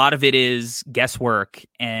 So a lot of it is guesswork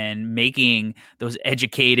and making those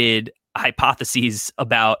educated hypotheses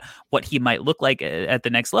about what he might look like at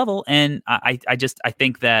the next level. And I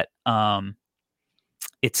think that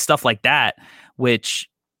it's stuff like that, which,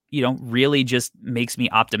 really just makes me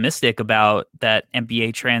optimistic about that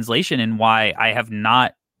NBA translation and why I have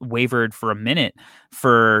not wavered for a minute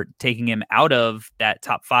for taking him out of that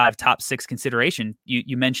top 5, top 6 consideration.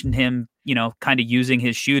 You mentioned him, kind of using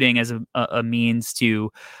his shooting as a means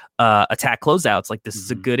to attack closeouts. Like this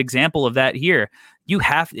is a good example of that here.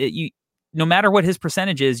 No matter what his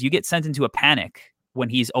percentage is, you get sent into a panic when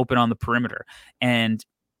he's open on the perimeter. And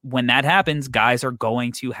when that happens, guys are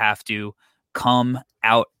going to have to come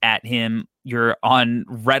out at him. You're on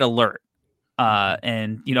red alert.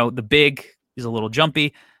 And the big is a little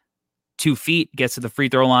jumpy. 2 feet, gets to the free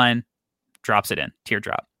throw line, drops it in.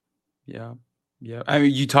 Teardrop. Yeah. Yeah. I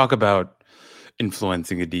mean, you talk about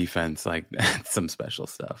influencing a defense, like that's some special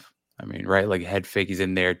stuff. I mean, right? Like head fake, he's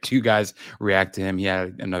in there. Two guys react to him. He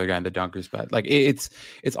had another guy in the dunker spot. Like it's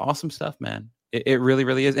awesome stuff, man. It really,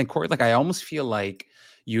 really is. And Corey, like I almost feel like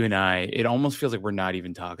you and I, it almost feels like we're not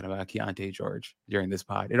even talking about Keyonte George during this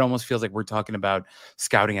pod. It almost feels like we're talking about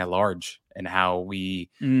scouting at large and how we,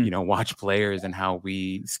 watch players and how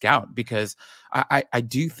we scout, because I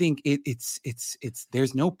do think it's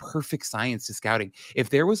there's no perfect science to scouting.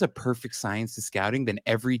 If there was a perfect science to scouting, then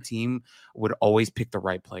every team would always pick the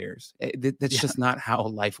right players. That's just not how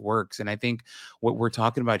life works. And I think what we're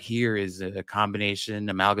talking about here is a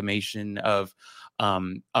amalgamation of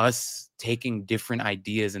us taking different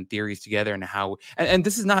ideas and theories together, and how, and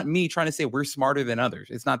this is not me trying to say we're smarter than others.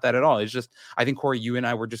 It's not that at all. It's just, I think, Corey, you and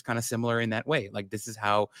I were just kind of similar in that way. Like, this is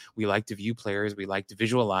how we like to view players. We like to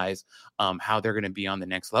visualize how they're going to be on the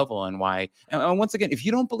next level, and why. And once again, if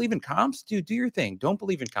you don't believe in comps, dude, do your thing. Don't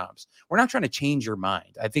believe in comps. We're not trying to change your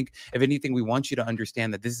mind. I think, if anything, we want you to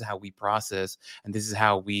understand that this is how we process, and this is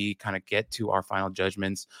how we kind of get to our final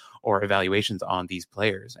judgments or evaluations on these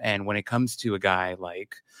players. And when it comes to a guy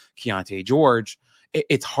like Keyonte George,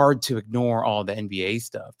 it's hard to ignore all the NBA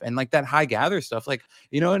stuff and like that high gather stuff. Like,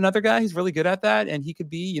 another guy who's really good at that, and he could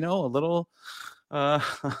be, a little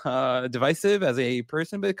divisive as a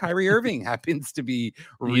person, but Kyrie Irving happens to be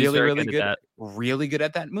really good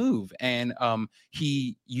at that move. And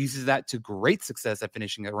he uses that to great success at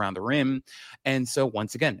finishing around the rim. And so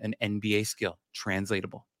once again, an NBA skill,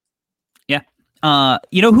 translatable. Yeah.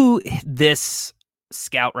 Who this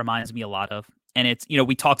scout reminds me a lot of? And it's,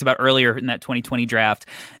 we talked about earlier in that 2020 draft,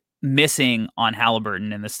 missing on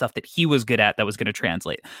Halliburton and the stuff that he was good at that was going to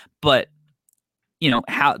translate. But,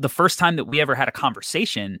 how the first time that we ever had a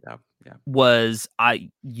conversation was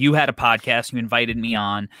you had a podcast, you invited me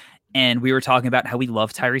on, and we were talking about how we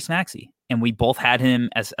love Tyrese Maxey. And we both had him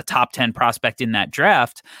as a top 10 prospect in that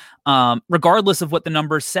draft, regardless of what the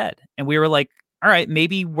numbers said. And we were like, all right,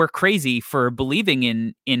 maybe we're crazy for believing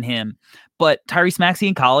in him. But Tyrese Maxey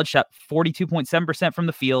in college shot 42.7% from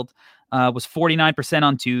the field, was 49%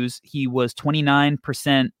 on twos. He was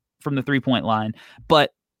 29% from the three-point line.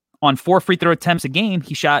 But on 4 free throw attempts a game,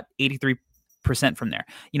 he shot 83% from there.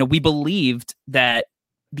 We believed that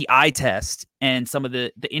the eye test and some of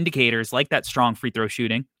the indicators, like that strong free throw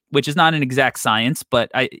shooting, which is not an exact science,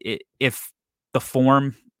 but if the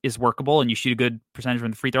form is workable and you shoot a good percentage from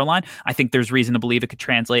the free throw line, I think there's reason to believe it could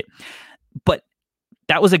translate. But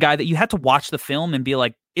that was a guy that you had to watch the film and be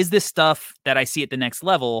like, is this stuff that I see at the next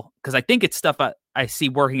level? Because I think it's stuff I see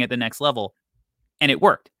working at the next level. And it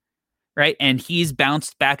worked, right? And he's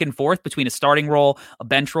bounced back and forth between a starting role, a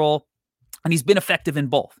bench role, and he's been effective in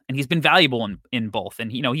both. And he's been valuable in both.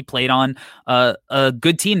 And, he played on a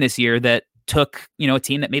good team this year that took, a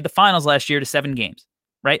team that made the finals last year to 7 games.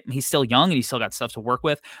 Right. He's still young and he's still got stuff to work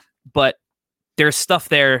with, but there's stuff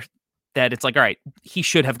there that it's like, all right, he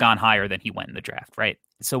should have gone higher than he went in the draft. Right.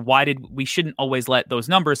 So we shouldn't always let those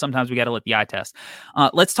numbers. Sometimes we got to let the eye test.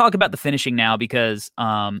 Let's talk about the finishing now, because,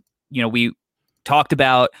 we talked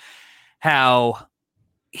about how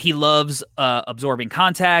he loves absorbing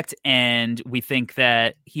contact, and we think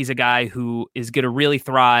that he's a guy who is going to really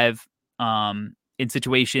thrive in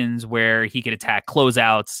situations where he could attack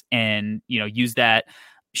closeouts and, use that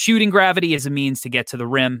shooting gravity as a means to get to the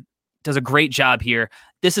rim. Does a great job here.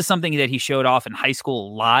 This is something that he showed off in high school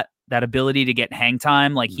a lot, that ability to get hang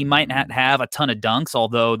time. Like, he might not have a ton of dunks,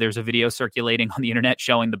 although there's a video circulating on the internet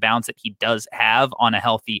showing the bounce that he does have on a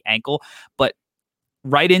healthy ankle, but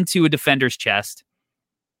right into a defender's chest,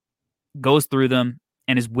 goes through them,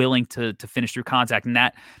 and is willing to finish through contact. And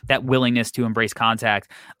that willingness to embrace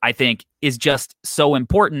contact, I think, is just so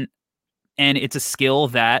important. And it's a skill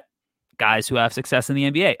that guys who have success in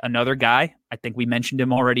the NBA, another guy, I think we mentioned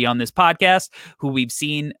him already on this podcast, who we've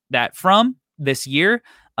seen that from this year,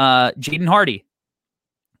 Jaden Hardy,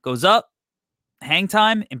 goes up, hang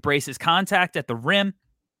time, embraces contact at the rim.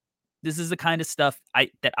 This is the kind of stuff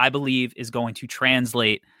that I believe is going to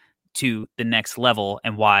translate to the next level,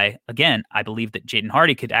 and why, again, I believe that Jaden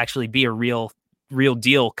Hardy could actually be a real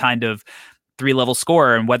deal kind of 3-level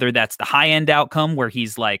scorer. And whether that's the high end outcome where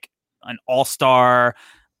he's like an all-star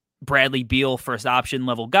Bradley Beal first option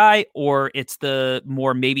level guy, or it's the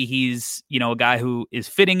more, maybe he's, a guy who is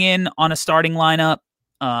fitting in on a starting lineup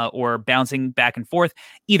or bouncing back and forth.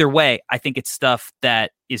 Either way, I think it's stuff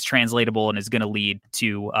that is translatable and is going to lead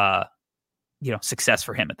to, success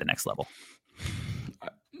for him at the next level.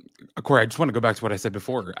 Corey, I just want to go back to what I said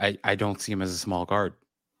before. I don't see him as a small guard.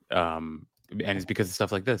 it's because of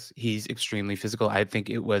stuff like this. He's extremely physical. I think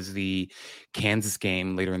it was the Kansas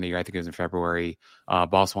game later in the year. I think it was in February.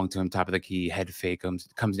 Ball swung to him, top of the key, head fake,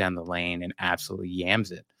 comes down the lane and absolutely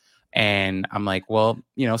yams it. And I'm like, well,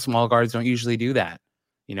 small guards don't usually do that.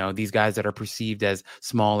 These guys that are perceived as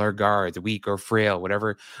smaller guards, weak or frail,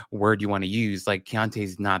 whatever word you want to use, like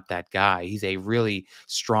Keyonte's not that guy. He's a really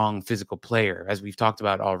strong physical player. As we've talked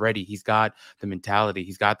about already, he's got the mentality.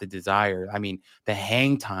 He's got the desire. I mean, the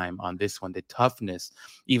hang time on this one, the toughness,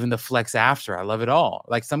 even the flex after. I love it all.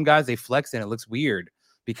 Like some guys, they flex and it looks weird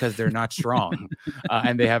because they're not strong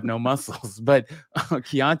and they have no muscles. But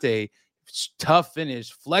Keyonte, tough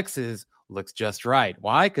finish, flexes, looks just right.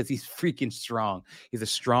 Why? Because he's freaking strong. He's a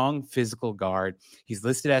strong physical guard. He's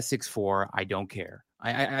listed as 6'4". I don't care.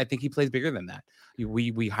 I think he plays bigger than that.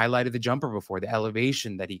 We highlighted the jumper before, the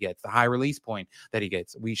elevation that he gets, the high release point that he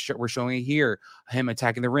gets. We're showing it here, him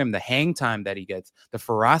attacking the rim, the hang time that he gets, the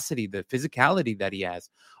ferocity, the physicality that he has.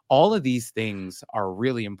 All of these things are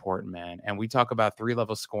really important, man. And we talk about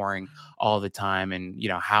 3-level scoring all the time and,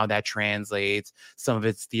 how that translates. Some of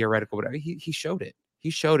it's theoretical, whatever. He showed it. He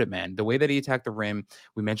showed it, man. The way that he attacked the rim,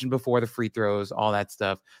 we mentioned before, the free throws, all that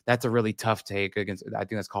stuff. That's a really tough take against, I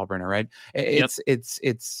think that's Kalkbrenner, right?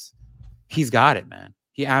 It's he's got it, man.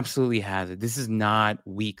 He absolutely has it. This is not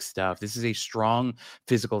weak stuff. This is a strong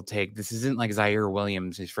physical take. This isn't like Zaire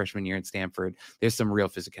Williams, his freshman year at Stanford. There's some real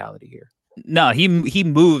physicality here. No, he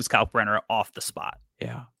moves Kalkbrenner off the spot.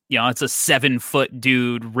 Yeah. It's a 7-foot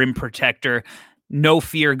dude, rim protector, no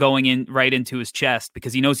fear going in right into his chest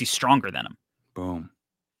because he knows he's stronger than him. Boom.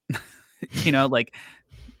 Like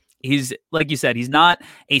he's, like you said, he's not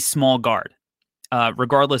a small guard,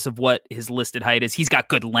 regardless of what his listed height is. He's got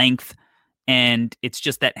good length, and it's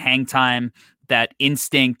just that hang time, that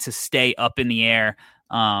instinct to stay up in the air.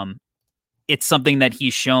 It's something that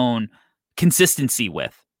he's shown consistency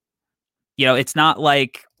with. It's not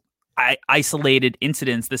like isolated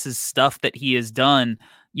incidents. This is stuff that he has done,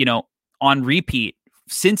 on repeat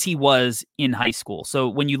since he was in high school. So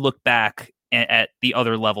when you look back at the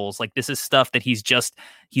other levels, like this is stuff that he's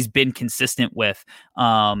been consistent with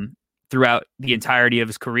throughout the entirety of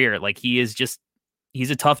his career. Like he's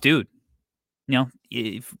a tough dude.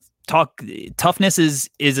 Toughness is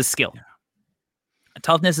a skill.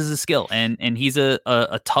 Toughness is a skill, and he's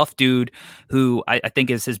a tough dude who I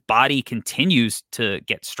think as his body continues to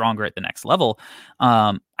get stronger at the next level,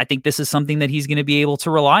 I think this is something that he's going to be able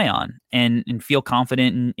to rely on and feel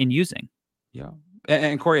confident in using. Yeah.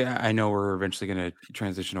 And Corey, I know we're eventually going to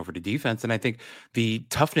transition over to defense. And I think the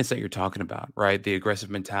toughness that you're talking about, right? The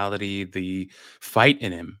aggressive mentality, the fight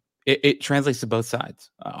in him, it translates to both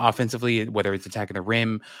sides. Offensively, whether it's attacking the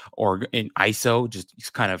rim or in ISO,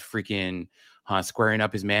 just kind of freaking squaring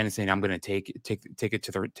up his man and saying, I'm going to take it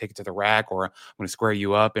to the rack, or I'm going to square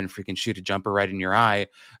you up and freaking shoot a jumper right in your eye.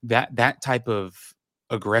 That type of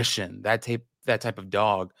aggression, that type of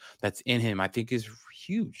dog that's in him, I think is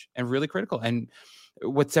huge and really critical. And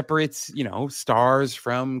what separates, stars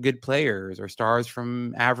from good players or stars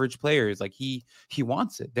from average players, like he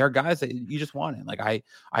wants it. There are guys that you just want it. Like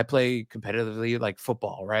I play competitively, like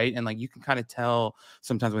football, right? And like you can kind of tell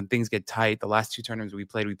sometimes when things get tight. The last 2 tournaments we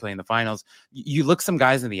play in the finals, you look some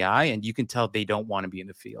guys in the eye and you can tell they don't want to be in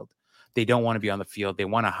the field. They don't want to be on the field. They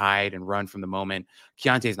want to hide and run from the moment.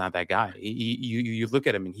 Keyonte's not that guy. You look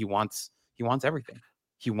at him and he wants everything.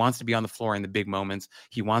 He wants to be on the floor in the big moments.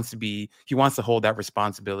 He wants to hold that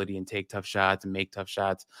responsibility and take tough shots and make tough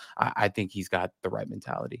shots. I think he's got the right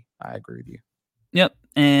mentality. I agree with you. Yep.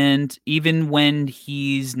 And even when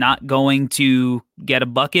he's not going to get a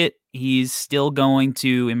bucket, he's still going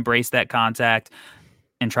to embrace that contact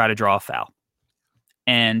and try to draw a foul.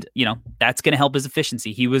 And, that's going to help his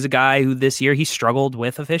efficiency. He was a guy who this year he struggled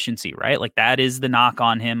with efficiency, right? Like that is the knock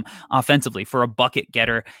on him offensively. For a bucket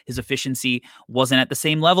getter, his efficiency wasn't at the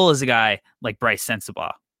same level as a guy like Bryce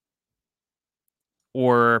Sensabaugh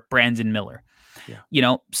or Brandon Miller.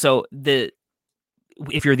 Yeah. So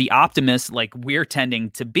if you're the optimist, like we're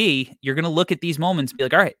tending to be, you're going to look at these moments and be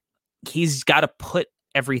like, all right, he's got to put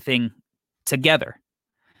everything together.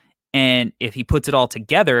 And if he puts it all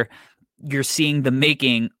together, you're seeing the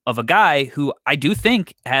making of a guy who I do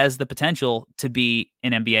think has the potential to be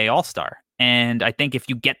an NBA All-Star. And I think if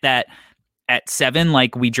you get that at 7,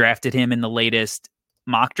 like we drafted him in the latest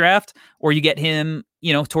mock draft, or you get him,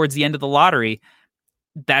 towards the end of the lottery,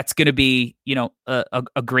 that's going to be,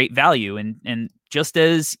 a great value. And just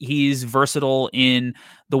as he's versatile in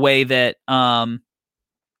the way that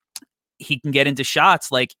he can get into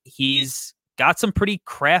shots, like he's got some pretty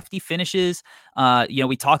crafty finishes.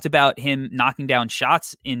 We talked about him knocking down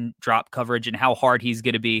shots in drop coverage and how hard he's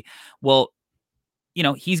going to be. Well,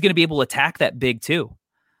 he's going to be able to attack that big too.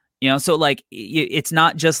 So like it's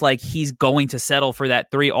not just like he's going to settle for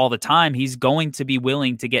that three all the time. He's going to be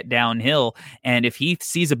willing to get downhill. And if he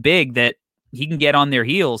sees a big that he can get on their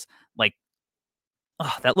heels, like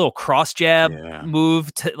that little cross jab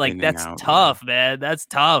move, that's tough, man. That's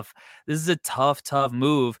tough. This is a tough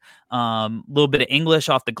move. Little bit of English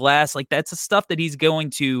off the glass. Like that's the stuff that he's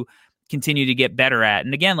going to continue to get better at.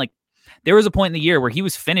 And again, like there was a point in the year where he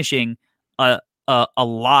was finishing a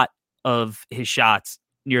lot of his shots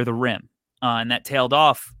near the rim, and that tailed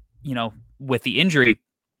off, with the injury.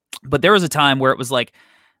 But there was a time where it was like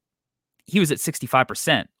he was at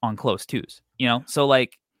 65% on close twos, so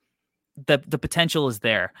like the potential is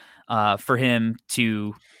there for him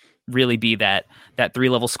to really be that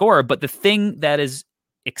 3-level scorer. But the thing that is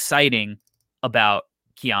exciting about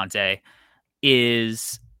Keyonte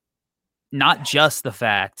is not just the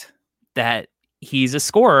fact that he's a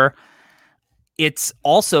scorer. It's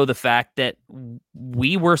also the fact that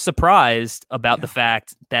we were surprised about the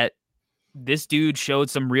fact that this dude showed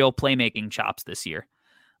some real playmaking chops this year.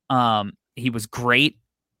 He was great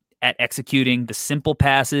at executing the simple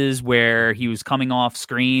passes where he was coming off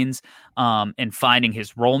screens and finding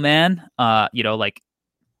his roll man, like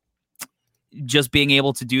just being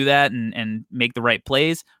able to do that and make the right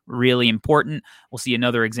plays, really important. We'll see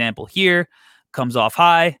another example here. Comes off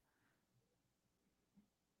high.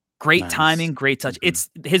 Great timing, great touch.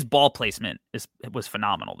 It's his ball placement was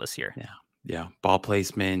phenomenal this year. Yeah. Ball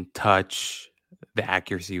placement, touch, the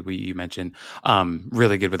accuracy you mentioned.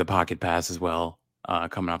 Really good with the pocket pass as well.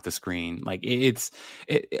 Coming off the screen, like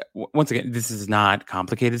once again, this is not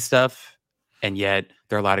complicated stuff, and yet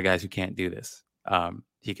there are a lot of guys who can't do this.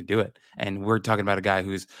 He can do it, and we're talking about a guy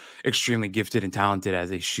who's extremely gifted and talented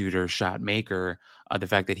as a shooter, shot maker. The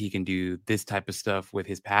fact that he can do this type of stuff with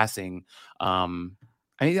his passing.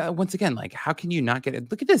 Once again, like, how can you not get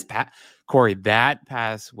it? Look at this pass, Corey. That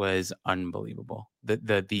pass was unbelievable.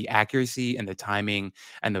 The accuracy and the timing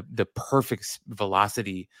and the perfect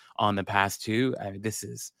velocity on the pass too. This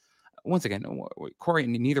is, once again, Corey.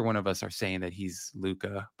 Neither one of us are saying that he's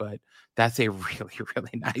Luka, but that's a really,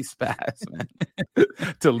 really nice pass, man.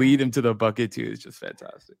 To lead him to the bucket too is just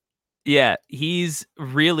fantastic. Yeah, he's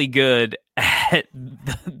really good at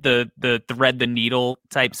the thread the needle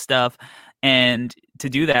type stuff. And to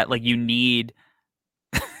do that, like, you need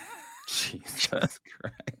Jesus Christ.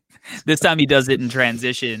 This time he does it in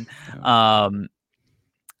transition.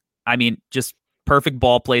 Just perfect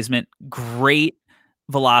ball placement, great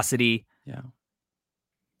velocity. Yeah.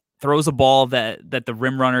 Throws a ball that the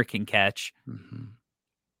rim runner can catch. Mm-hmm.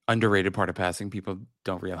 Underrated part of passing, people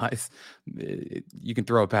don't realize. You can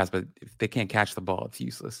throw a pass, but if they can't catch the ball, it's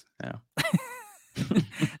useless. Yeah.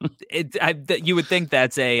 You would think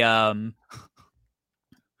that's a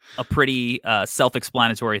pretty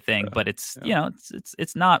self-explanatory thing, but it's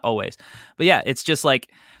it's not always. But yeah, it's just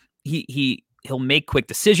like he'll make quick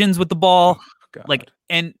decisions with the ball,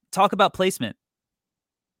 and talk about placement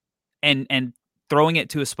and throwing it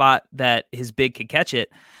to a spot that his big could catch it.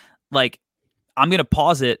 Like, I'm gonna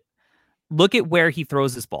pause it. Look at where he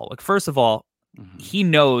throws this ball. Like, first of all, he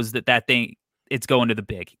knows that thing it's going to the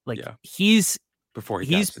big. Like, he's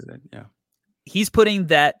putting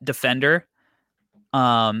that defender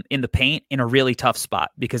in the paint in a really tough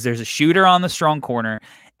spot because there's a shooter on the strong corner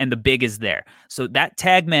and the big is there. So that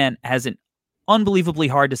tag man has an unbelievably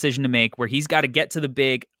hard decision to make where he's got to get to the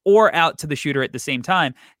big or out to the shooter at the same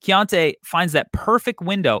time. Keyonte finds that perfect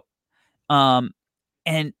window,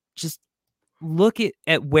 and just look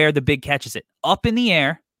at where the big catches it. Up in the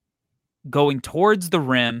air, going towards the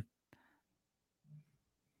rim.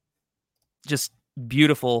 Just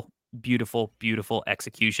beautiful, beautiful, beautiful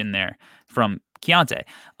execution there from Keyonte.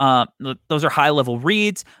 Those are high-level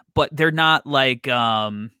reads, but they're not like,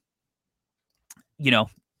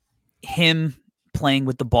 him playing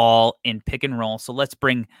with the ball in pick and roll. So let's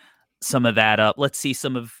bring some of that up. Let's see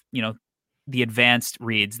some of, the advanced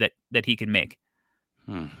reads that he can make.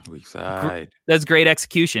 Weak side. That's great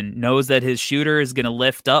execution. Knows that his shooter is going to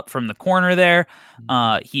lift up from the corner there.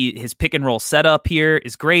 His pick and roll setup here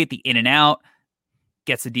is great. The in and out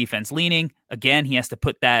gets the defense leaning. Again, he has to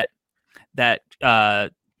put that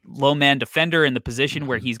low man defender in the position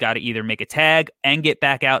where he's got to either make a tag and get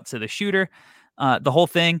back out to the shooter. The whole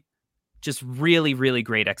thing, just really, really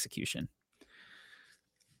great execution.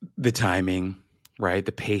 The timing, right?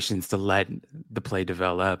 The patience to let the play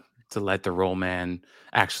develop, to let the roll man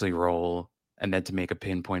actually roll, and then to make a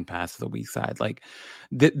pinpoint pass to the weak side. Like,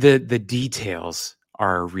 the details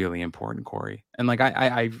are really important, Corey. And like,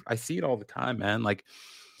 I see it all the time, man. Like,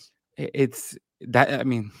 it's that,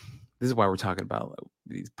 this is why we're talking about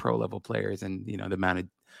these pro level players and, you know, the amount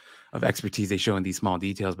of expertise they show in these small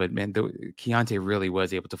details. But man, Keyonte really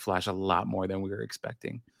was able to flash a lot more than we were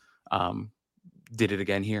expecting. Did it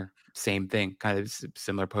again here. Same thing, kind of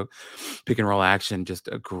similar pick and roll action. Just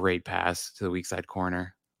a great pass to the weak side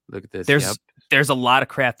corner. Look at this. There's a lot of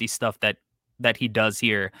crafty stuff that he does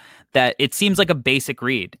here that it seems like a basic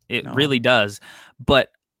read. It really does. But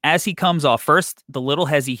as he comes off, first, the little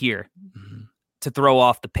hezzy here to throw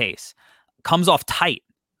off the pace. Comes off tight.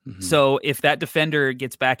 So if that defender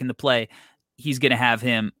gets back into play, he's going to have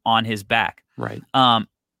him on his back. Right.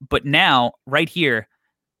 But now, right here,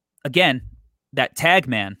 again, that tag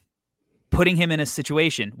man, putting him in a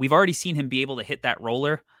situation. We've already seen him be able to hit that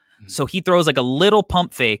roller. So he throws like a little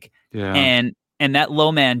pump fake. Yeah. And that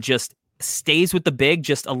low man just stays with the big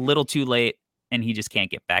just a little too late, and he just can't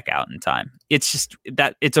get back out in time. It's just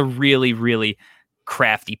that it's a really, really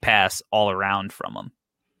crafty pass all around from him.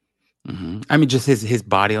 I mean, just his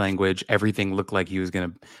body language, everything looked like he was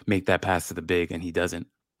going to make that pass to the big, and he doesn't.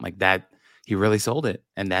 Like that, he really sold it.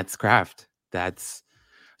 And that's craft. That's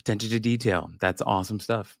attention to detail. That's awesome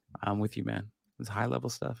stuff. I'm with you, man. It's high level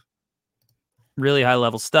stuff. Really high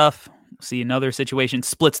level stuff. See another situation,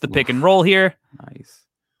 splits the pick and roll here. Nice.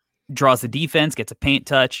 Draws the defense, gets a paint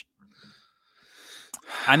touch.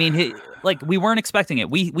 I mean, we weren't expecting it.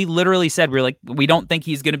 We literally said, we don't think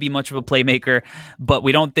he's going to be much of a playmaker, but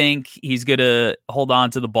we don't think he's going to hold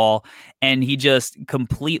on to the ball. And he just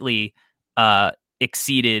completely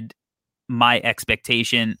exceeded my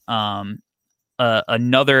expectation.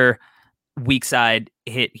 Another weak side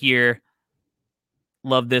hit here.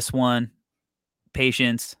 Love this one.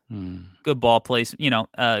 Patience, good ball place,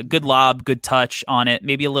 good lob, good touch on it,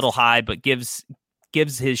 maybe a little high, but gives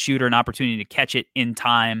his shooter an opportunity to catch it in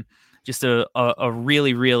time. Just a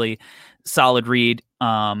really, really solid read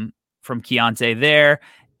from Keyonte there.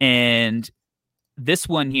 And this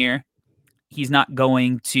one here, he's not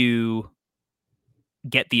going to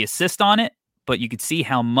get the assist on it, but you could see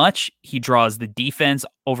how much he draws the defense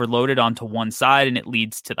overloaded onto one side, and it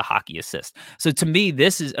leads to the hockey assist. So to me,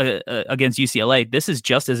 this is against UCLA, this is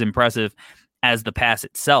just as impressive as the pass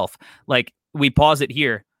itself. Like, we pause it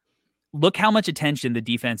here. Look how much attention the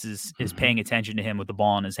defense is paying attention to him with the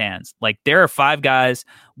ball in his hands. Like, there are 5 guys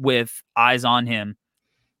with eyes on him.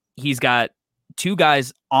 He's got 2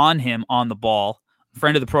 guys on him on the ball.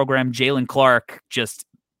 Friend of the program, Jalen Clark,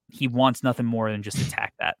 he wants nothing more than just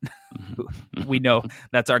attack that. We know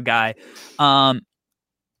that's our guy.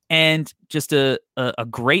 And just a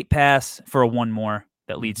great pass for a one more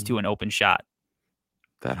that leads to an open shot.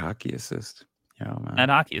 That hockey assist. Yeah, man. That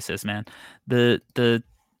hockey assist, man. The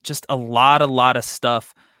just a lot of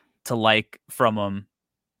stuff to like from him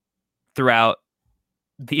throughout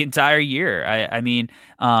the entire year. I mean,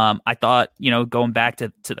 I thought, going back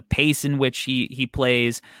to the pace in which he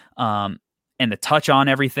plays, and the touch on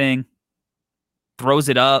everything, throws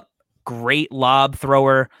it up, great lob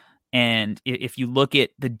thrower. And if you look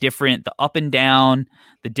at the up and down,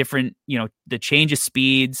 the different, the change of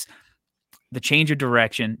speeds, the change of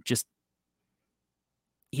direction, just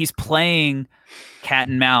he's playing cat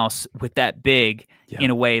and mouse with that big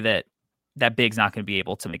in a way that big's not going to be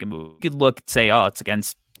able to make a move. You could look and say, oh, it's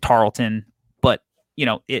against Tarleton, but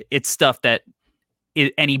it's stuff that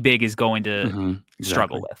any big is going to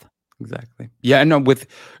struggle with. Exactly. Yeah, I know with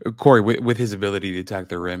Corey, with his ability to attack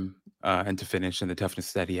the rim and to finish and the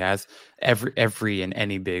toughness that he has, every and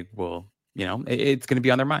any big will, it's going to be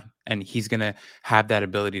on their mind. And he's going to have that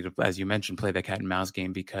ability to, as you mentioned, play that cat and mouse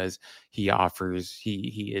game because he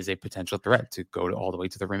is a potential threat to go all the way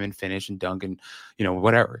to the rim and finish and dunk and,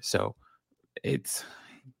 whatever. So you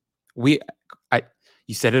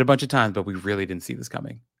said it a bunch of times, but we really didn't see this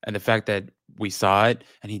coming. And the fact that we saw it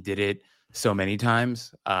and he did it so many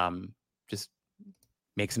times just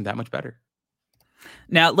makes him that much better.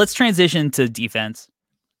 Now let's transition to defense.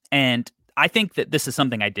 And I think that this is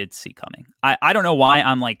something I did see coming. I don't know why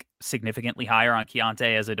I'm significantly higher on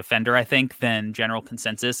Keyonte as a defender, I think, than general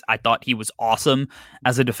consensus. I thought he was awesome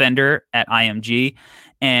as a defender at IMG.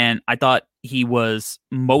 And I thought he was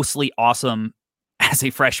mostly awesome as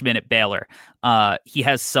a freshman at Baylor. He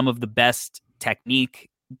has some of the best technique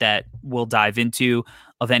that we'll dive into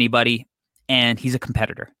of anybody. And he's a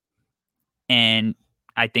competitor. And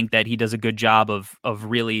I think that he does a good job of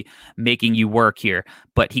really making you work here.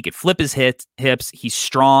 But he could flip his hips. He's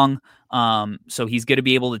strong. So he's going to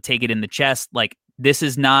be able to take it in the chest. This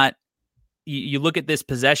is not... You look at this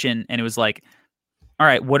possession, and it was all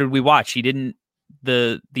right, what did we watch? He didn't...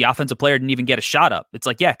 The offensive player didn't even get a shot up. It's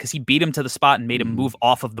because he beat him to the spot and made him move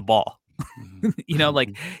off of the ball.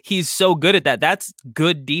 He's so good at that. That's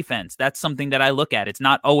good defense. That's something that I look at. It's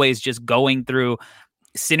not always just going through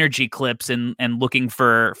synergy clips and looking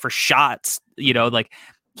for shots, like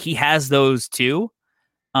he has those too,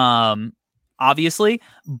 obviously,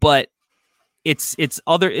 but it's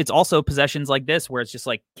also possessions like this where it's just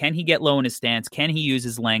like, can he get low in his stance? Can he use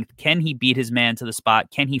his length? Can he beat his man to the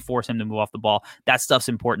spot? Can he force him to move off the ball? That stuff's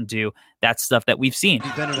important too. That's stuff that we've seen.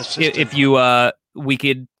 If you we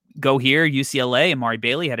could go here, UCLA, Amari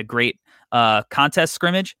Bailey had a great contest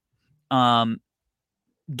scrimmage,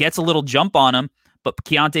 gets a little jump on him, but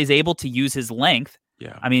Keyonte's able to use his length.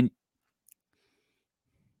 Yeah. I mean,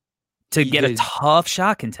 to get a tough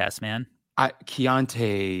shot contest, man.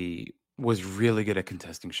 Keyonte was really good at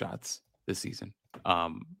contesting shots this season.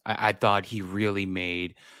 I thought he really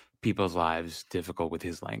made people's lives difficult with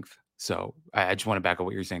his length. So I just want to back up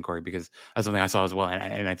what you're saying, Corey, because that's something I saw as well.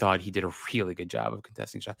 And I thought he did a really good job of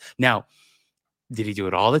contesting shots. Now, did he do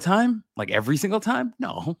it all the time? Like every single time?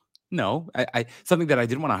 No. I something that I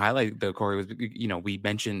did want to highlight though, Corey, was, we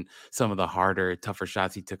mentioned some of the harder, tougher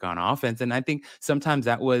shots he took on offense. And I think sometimes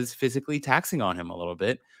that was physically taxing on him a little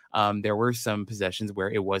bit. There were some possessions where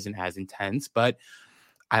it wasn't as intense, but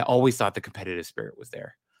I always thought the competitive spirit was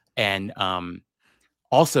there. And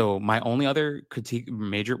also, my only other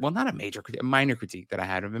minor critique that I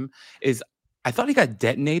had of him is I thought he got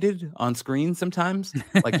detonated on screens sometimes,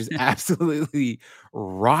 like just absolutely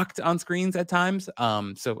rocked on screens at times.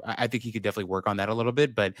 So I think he could definitely work on that a little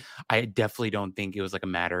bit, but I definitely don't think it was like a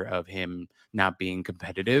matter of him not being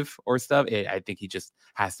competitive or stuff. I think he just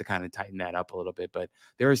has to kind of tighten that up a little bit. But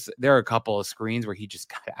there are a couple of screens where he just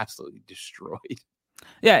got absolutely destroyed.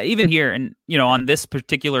 Yeah, even here, and on this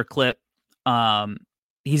particular clip,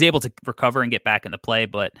 he's able to recover and get back into play,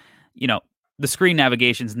 but the screen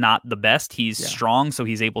navigation's not the best. He's strong, so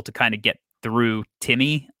he's able to kind of get through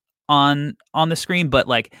Timmy on the screen. But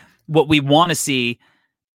like what we want to see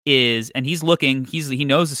is, and he's looking, he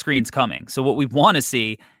knows the screen's coming. So what we want to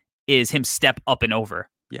see is him step up and over.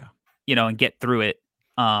 Yeah. And get through it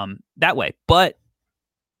that way. But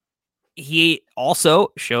he also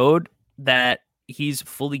showed that he's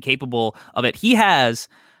fully capable of it. He has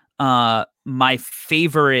my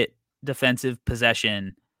favorite defensive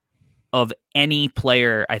possession of any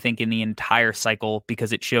player, I think, in the entire cycle,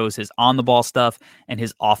 because it shows his on the ball stuff and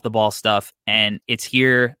his off the ball stuff. And it's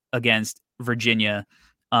here against Virginia.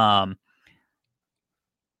 We'll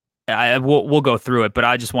go through it, but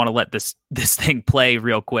I just want to let this thing play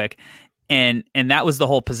real quick. And that was the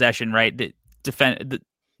whole possession, right?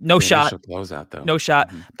 No shot, closeout though. No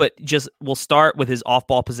shot, but just we'll start with his off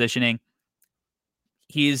ball positioning.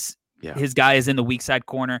 His guy is in the weak side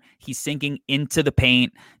corner. He's sinking into the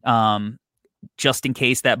paint, just in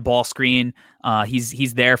case that ball screen.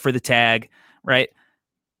 He's there for the tag, right?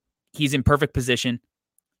 He's in perfect position.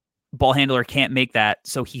 Ball handler can't make that,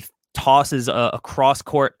 so he tosses a cross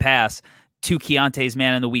court pass to Keyonte's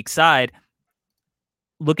man on the weak side.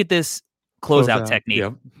 Look at this closeout technique.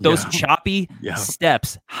 Yep. Those choppy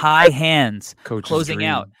steps, high hands, Coach's closing dream.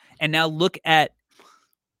 out. And now look at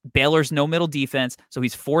Baylor's no middle defense. So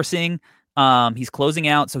he's forcing, he's closing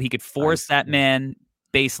out so he could force that man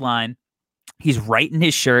baseline. He's right in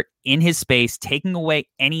his shirt, in his space, taking away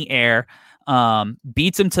any air,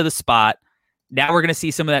 beats him to the spot. Now we're going to see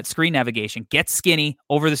some of that screen navigation. Gets skinny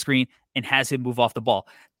over the screen and has him move off the ball.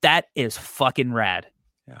 That is fucking rad.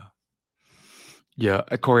 Yeah. Yeah,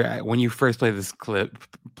 Corey, when you first played this clip,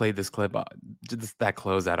 just that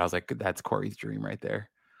closeout, I was like, that's Corey's dream right there.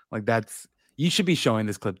 Like you should be showing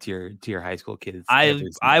this clip to your high school kids.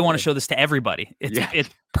 I want to show this to everybody. It's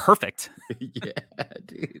perfect. Yeah,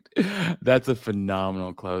 dude. That's a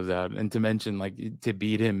phenomenal closeout. And to mention, like, to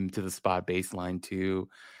beat him to the spot baseline too,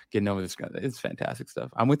 getting over the screen, it's fantastic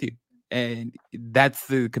stuff. I'm with you. And that's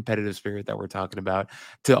the competitive spirit that we're talking about,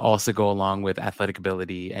 to also go along with athletic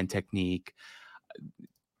ability and technique.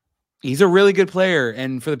 He's a really good player,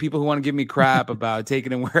 and for the people who want to give me crap about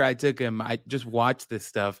taking him where I took him, I just watch this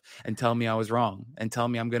stuff and tell me I was wrong and tell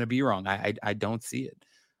me I'm going to be wrong. I don't see it.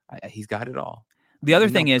 He's got it all. The other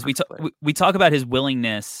thing is we talk about his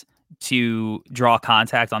willingness to draw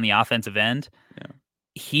contact on the offensive end. Yeah.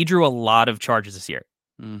 He drew a lot of charges this year.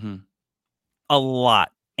 Mm-hmm. A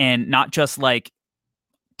lot, and not just like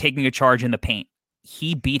taking a charge in the paint.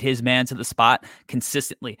 He beat his man to the spot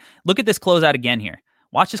consistently. Look at this closeout again here.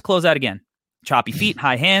 Watch this closeout again. Choppy feet,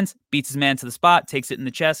 high hands, beats his man to the spot, takes it in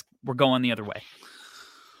the chest. We're going the other way.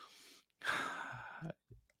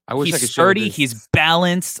 I wish he's I could sturdy. show this. He's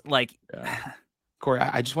balanced. Like, Corey,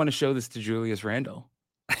 I just want to show this to Julius Randle.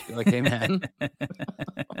 Like, hey, man.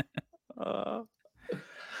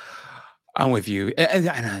 I'm with you.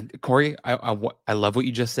 And Corey, I love what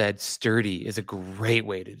you just said. Sturdy is a great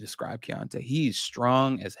way to describe Keyonte. He's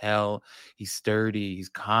strong as hell. He's sturdy. He's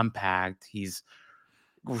compact. He's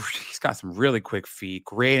got some really quick feet.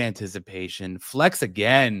 Great anticipation. Flex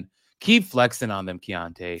again. Keep flexing on them,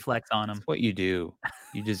 Keyonte. Flex on him. That's what you do.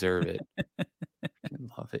 You deserve it. I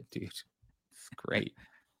love it, dude. It's great.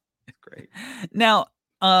 It's great. Now,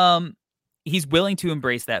 he's willing to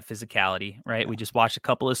embrace that physicality, right? We just watched a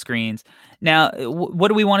couple of screens. Now, what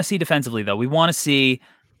do we want to see defensively, though? We want to see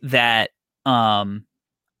that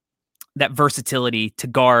that versatility to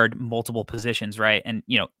guard multiple positions, right? And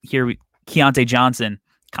here Keyonte Johnson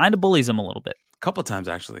kind of bullies him a little bit. A couple times,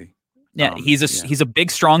 actually. Yeah, he's a big,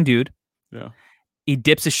 strong dude. Yeah, he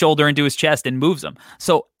dips his shoulder into his chest and moves him.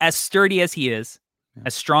 So as sturdy as he is,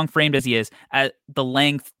 as strong framed as he is, at the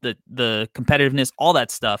length, the competitiveness, all that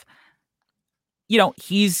stuff.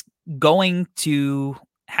 He's going to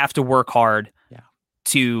have to work hard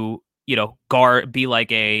to, guard, be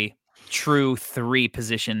like a true 3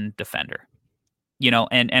 position defender,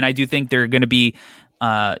 and I do think there are going to be,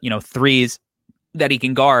 threes that he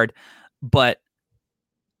can guard, but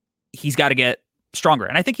he's got to get stronger.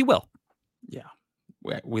 And I think he will. Yeah.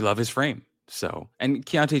 We love his frame. So, and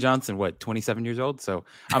Keyonte Johnson, 27 years old? So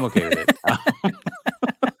I'm okay with it.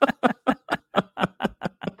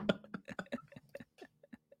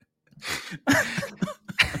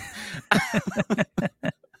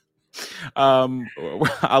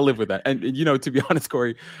 I'll live with that. And to be honest,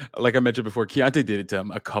 Corey, like I mentioned before, Keyonte did it to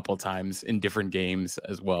him a couple times in different games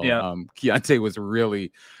as well. Yeah.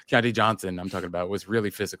 Keyonte Johnson, I'm talking about, was really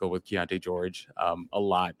physical with Keyonte George a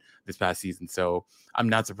lot this past season. So I'm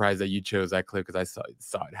not surprised that you chose that clip, because I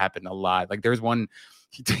saw it happen a lot. Like there's one,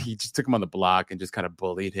 he just took him on the block and just kind of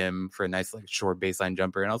bullied him for a nice short baseline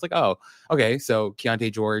jumper. And I was like, oh, okay. So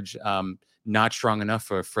Keyonte George, not strong enough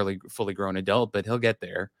for a fully grown adult, but he'll get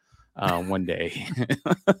there one day.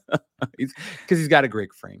 Because he's got a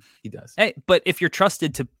great frame. He does. Hey, but if you're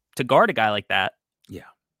trusted to guard a guy like that,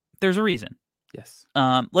 there's a reason. Yes.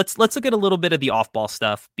 Let's look at a little bit of the off-ball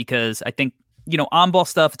stuff, because I think on-ball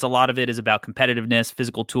stuff, a lot of it is about competitiveness,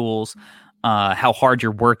 physical tools, how hard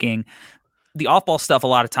you're working. The off-ball stuff a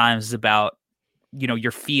lot of times is about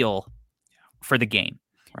your feel for the game.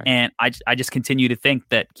 Right. And I just continue to think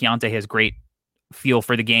that Keyonte has great feel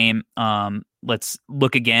for the game. Let's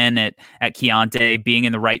look again at Keyonte being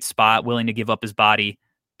in the right spot, willing to give up his body,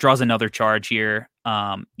 draws another charge here.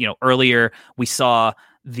 Earlier we saw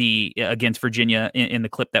against Virginia in the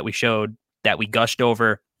clip that we showed, that we gushed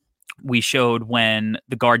over. We showed when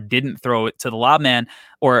the guard didn't throw it to the lob man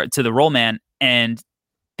or to the roll man. And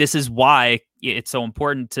this is why it's so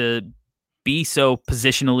important to be so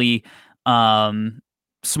positionally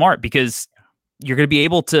smart, because you're going to be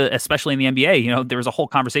able to, especially in the NBA, there was a whole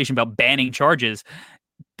conversation about banning charges.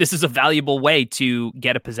 This is a valuable way to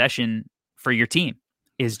get a possession for your team,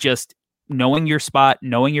 is just knowing your spot,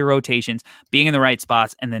 knowing your rotations, being in the right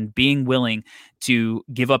spots, and then being willing to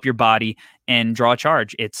give up your body and draw a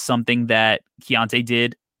charge. It's something that Keyonte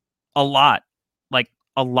did a lot,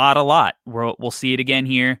 a lot. We'll see it again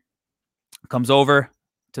here. Comes over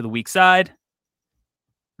to the weak side.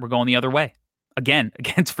 We're going the other way. Again,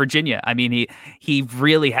 against Virginia. I mean, he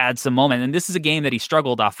really had some moment, and this is a game that he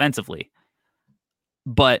struggled offensively.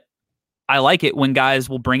 But I like it when guys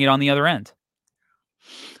will bring it on the other end.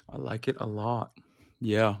 I like it a lot.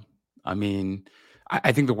 Yeah. I mean,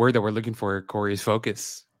 I think the word that we're looking for, Corey, is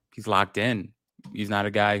focus. He's locked in. He's not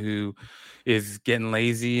a guy who is getting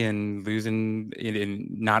lazy and losing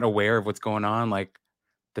and not aware of what's going on. Like,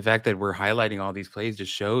 the fact that we're highlighting all these plays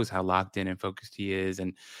just shows how locked in and focused he is.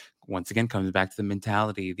 And once again, comes back to the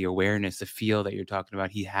mentality, the awareness, the feel that you're talking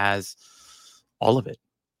about. He has all of it.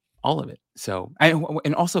 So,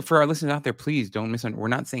 and also for our listeners out there, please don't misunderstand. We're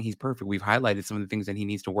not saying he's perfect. We've highlighted some of the things that he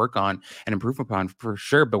needs to work on and improve upon for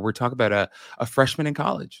sure. But we're talking about a freshman in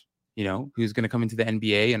college, who's going to come into the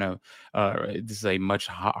NBA, and this is a much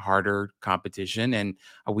harder competition. And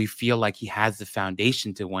we feel like he has the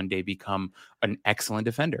foundation to one day become an excellent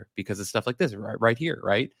defender because of stuff like this right here,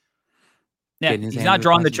 right? Yeah, he's not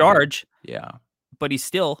drawing the charge. Yeah, but he's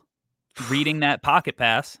still reading that pocket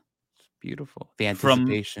pass. Beautiful. The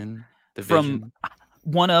anticipation, the vision. From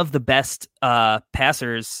one of the best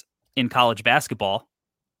passers in college basketball,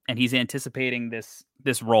 and he's anticipating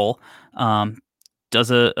this role.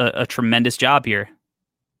 Does a tremendous job here,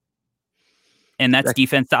 and that's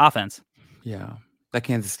defense to offense. Yeah, that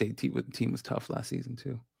Kansas State team was tough last season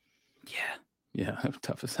too. Yeah,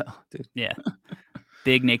 tough as hell, dude. Yeah,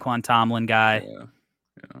 big Naquan Tomlin guy.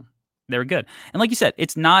 They were good, and like you said,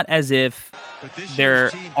 it's not as if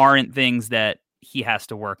there aren't things that he has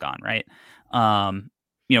to work on, right?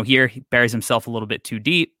 Here he buries himself a little bit too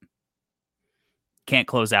deep, can't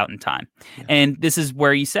close out in time. Yeah. And this is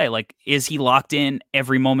where you say, like, is he locked in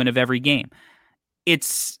every moment of every game?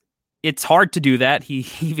 It's hard to do that.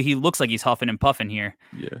 He looks like he's huffing and puffing here.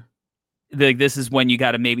 Yeah. This is when you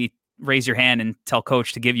got to maybe raise your hand and tell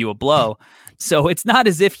coach to give you a blow. So it's not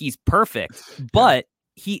as if he's perfect, but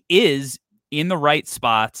he is in the right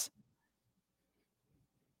spots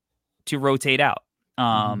to rotate out.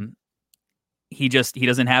 He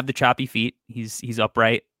doesn't have the choppy feet. He's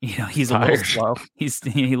upright. He's tired. A little slow.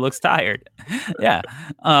 He looks tired. Yeah.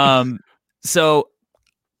 So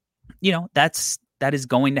that is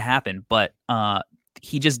going to happen, but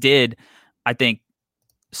he just did, I think,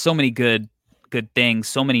 so many good things,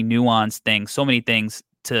 so many nuanced things, so many things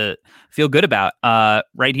to feel good about.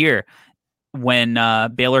 Right here, when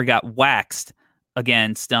Baylor got waxed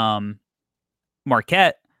against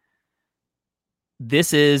Marquette,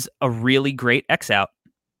 this is a really great X out.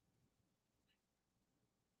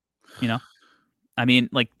 I mean,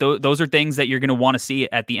 like those are things that you're going to want to see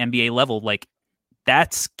at the NBA level. Like,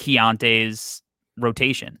 that's Keyonte's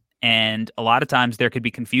rotation. And a lot of times there could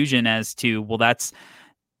be confusion as to, well, that's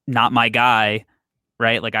not my guy,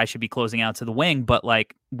 right? Like, I should be closing out to the wing. But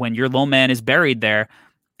like, when your low man is buried there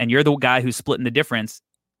and you're the guy who's splitting the difference,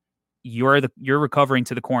 you're recovering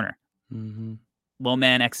to the corner. Low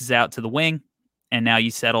man X's out to the wing, and now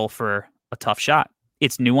you settle for a tough shot.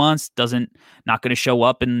 It's nuanced, not going to show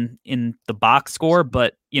up in the box score,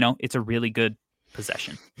 but it's a really good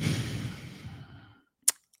possession.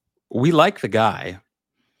 We like the guy.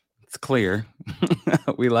 It's clear.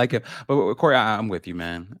 We like him. But Corey, I'm with you,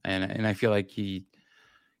 man. And I feel like he's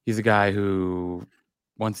a guy who,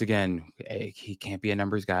 once again, he can't be a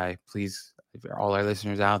numbers guy. Please, all our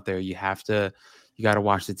listeners out there, you got to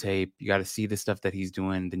watch the tape. You got to see the stuff that he's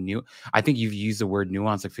doing. I think you've used the word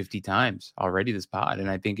nuance like 50 times already this pod, and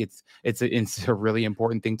I think it's a really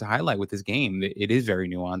important thing to highlight with this game. It is very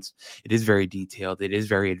nuanced. It is very detailed. It is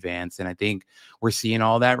very advanced, and I think we're seeing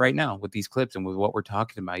all that right now with these clips and with what we're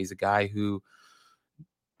talking about. He's a guy who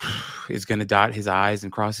is going to dot his I's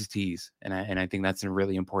and cross his T's, and I think that's a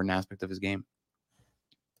really important aspect of his game.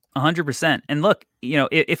 100%. And look,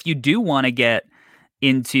 if you do want to get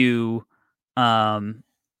into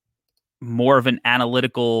more of an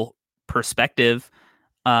analytical perspective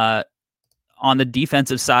on the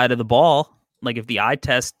defensive side of the ball, like if the eye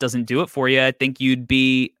test doesn't do it for you, I think you'd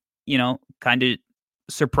be, kind of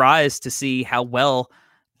surprised to see how well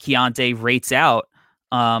Keyonte rates out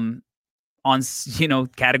on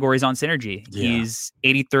categories on synergy. Yeah. He's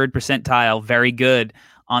 83rd percentile, very good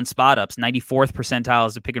on spot ups, 94th percentile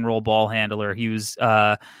as a pick and roll ball handler. He was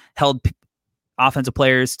held offensive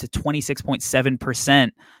players to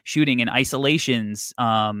 26.7% shooting in isolations.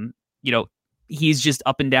 He's just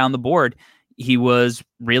up and down the board. He was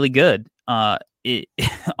really good on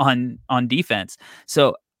defense.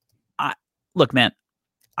 So look, man,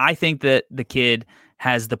 I think that the kid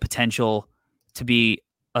has the potential to be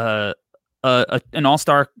an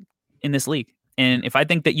all-star in this league. And if I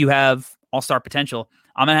think that you have all-star potential,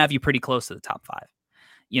 I'm going to have you pretty close to the top 5,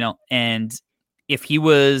 and if he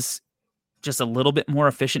was just a little bit more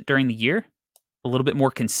efficient during the year, a little bit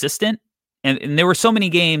more consistent. And there were so many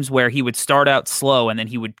games where he would start out slow and then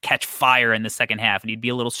he would catch fire in the second half and he'd be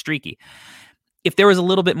a little streaky. If there was a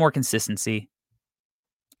little bit more consistency,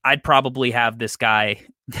 I'd probably have this guy,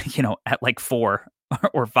 at like 4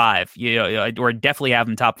 or 5, or definitely have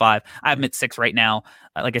him top 5. I have him at 6 right now.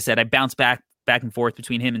 Like I said, I bounce back and forth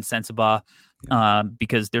between him and Sensabaugh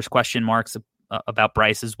because there's question marks about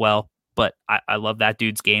Bryce as well. But I love that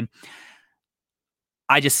dude's game.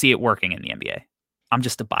 I just see it working in the NBA. I'm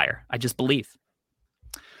just a buyer. I just believe.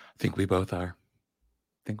 I think we both are.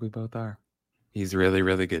 He's really,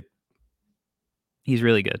 really good. He's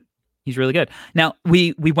really good. Now,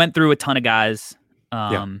 we went through a ton of guys,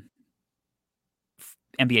 NBA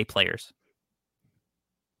players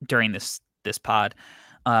during this pod.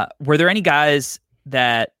 Were there any guys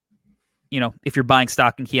that, if you're buying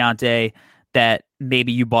stock in Keyonte, that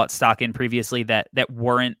maybe you bought stock in previously that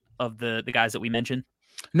weren't of the guys that we mentioned?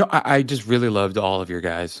 No, I just really loved all of your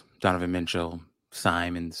guys. Donovan Mitchell,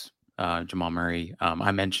 Simons, Jamal Murray.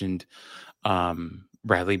 I mentioned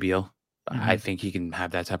Bradley Beal. Mm-hmm. I think he can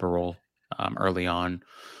have that type of role early on.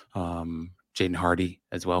 Jaden Hardy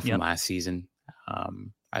as well from last season.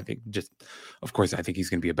 I think of course, I think he's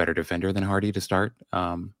going to be a better defender than Hardy to start.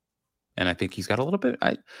 And I think he's got a little bit.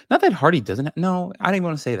 Not that Hardy doesn't. No, I don't even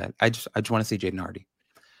want to say that. I just want to say Jaden Hardy.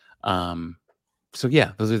 So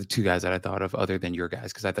yeah, those are the 2 guys that I thought of other than your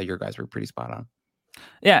guys, because I thought your guys were pretty spot on.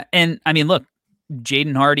 Yeah, and I mean, look,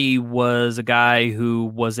 Jaden Hardy was a guy who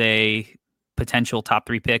was a potential top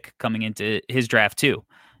 3 pick coming into his draft too.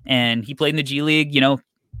 And he played in the G League,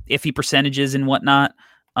 iffy percentages and whatnot.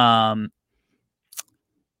 And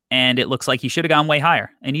it looks like he should have gone way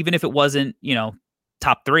higher. And even if it wasn't,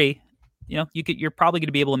 top 3, you're probably going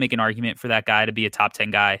to be able to make an argument for that guy to be a top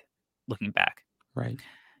 10 guy looking back. Right.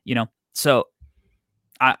 So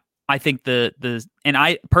I think and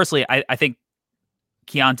I personally, I think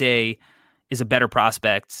Keyonte is a better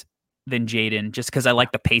prospect than Jaden just because I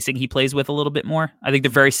like the pacing he plays with a little bit more. I think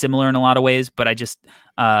they're very similar in a lot of ways, but I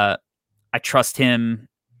trust him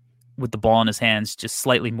with the ball in his hands just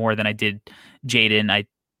slightly more than I did Jaden. I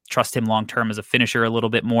trust him long-term as a finisher a little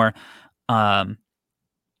bit more. Jaden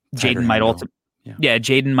might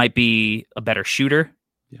Jaden might be a better shooter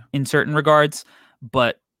in certain regards,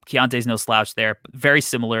 but Keyonte's no slouch there. Very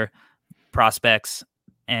similar prospects,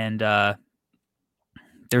 and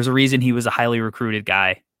there's a reason he was a highly recruited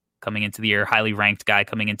guy coming into the year, highly ranked guy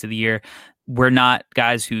coming into the year. We're not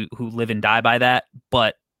guys who live and die by that,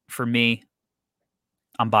 but for me,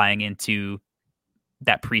 I'm buying into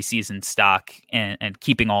that preseason stock and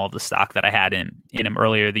keeping all of the stock that I had in him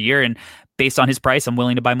earlier the year. And based on his price, I'm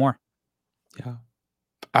willing to buy more. Yeah.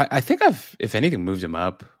 I think I've, if anything, moved him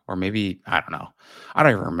up, or maybe, I don't know. I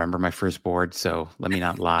don't even remember my first board, so let me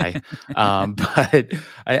not lie. But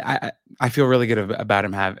I feel really good about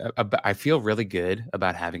him. I feel really good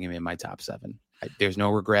about having him in my top 7. There's no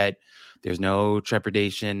regret. There's no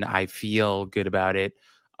trepidation. I feel good about it.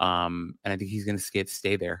 And I think he's going to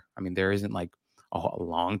stay there. I mean, there isn't like a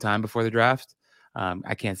long time before the draft.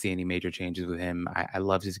 I can't see any major changes with him. I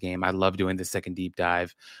love his game. I love doing the second deep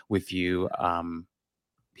dive with you.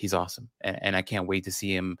 He's awesome. And I can't wait to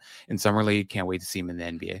see him in Summer League. Can't wait to see him in the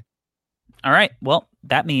NBA. All right. Well,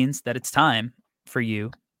 that means that it's time for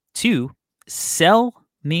you to sell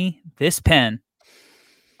me this pen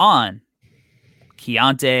on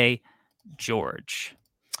Keyonte George.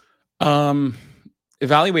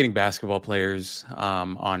 Evaluating basketball players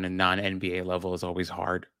on a non-NBA level is always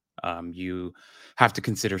hard. You have to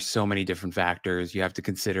consider so many different factors. You have to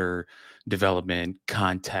consider development,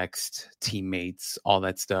 context, teammates, all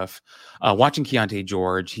that stuff. Watching Keyonte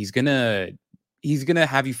George, he's gonna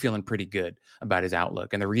have you feeling pretty good about his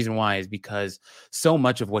outlook. And the reason why is because so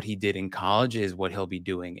much of what he did in college is what he'll be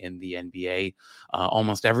doing in the NBA.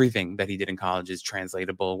 Almost everything that he did in college is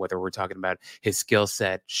translatable, whether we're talking about his skill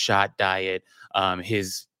set, shot diet,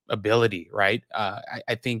 his ability, right?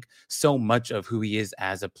 I think so much of who he is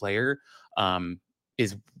as a player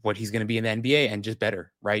is what he's going to be in the NBA, and just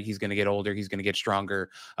better, right? He's going to get older. He's going to get stronger.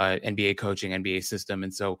 NBA coaching, NBA system.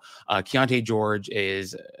 And so Keyonte George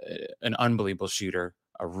is an unbelievable shooter,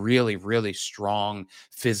 a really, really strong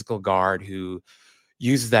physical guard who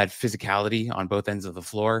uses that physicality on both ends of the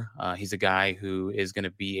floor. He's a guy who is going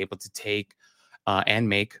to be able to take and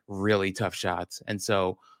make really tough shots. And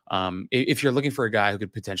so if you're looking for a guy who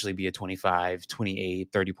could potentially be a 25, 28,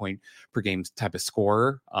 30 point per game type of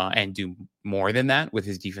scorer and do more than that with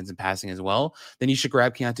his defense and passing as well, then you should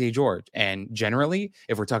grab Keyonte George. And generally,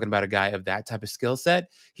 if we're talking about a guy of that type of skill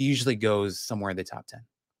set, he usually goes somewhere in the top 10.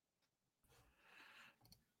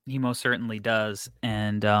 He most certainly does.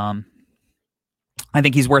 And I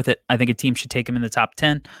think he's worth it. I think a team should take him in the top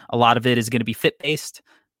 10. A lot of it is going to be fit based,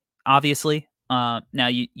 obviously. Now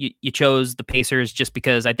you chose the Pacers just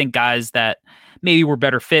because I think guys that maybe were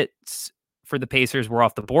better fits for the Pacers were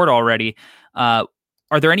off the board already. Are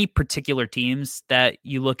there any particular teams that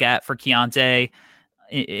you look at for Keyonte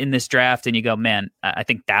in this draft and you go, man, I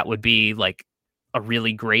think that would be like a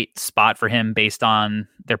really great spot for him based on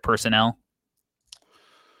their personnel?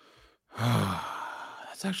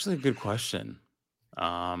 That's actually a good question.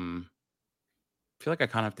 I feel like I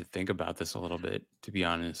kind of have to think about this a little bit, to be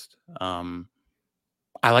honest.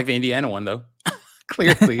 I like the Indiana one though.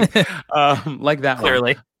 Clearly. Like that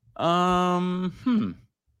Clearly. one.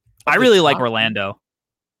 I really like Orlando.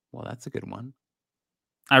 Well, that's a good one.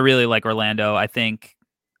 I really like Orlando. I think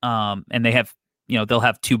and they have, they'll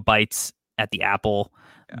have 2 bites at the apple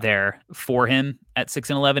there for him at 6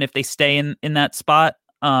 and 11 if they stay in that spot.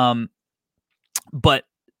 But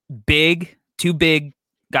 2 big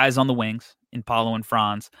guys on the wings in Paulo and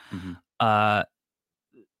Franz. Mm-hmm.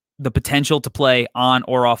 The potential to play on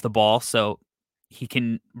or off the ball, so he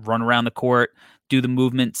can run around the court, do the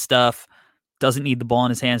movement stuff, doesn't need the ball in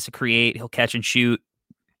his hands to create. He'll catch and shoot.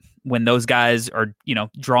 When those guys are,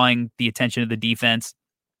 drawing the attention of the defense,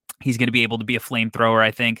 he's going to be able to be a flamethrower,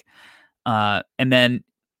 I think. And then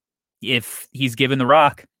if he's given the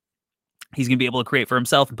rock, he's going to be able to create for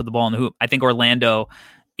himself and put the ball in the hoop. I think Orlando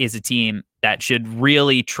is a team that should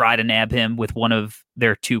really try to nab him with one of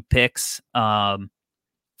their 2 picks. I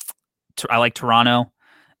like Toronto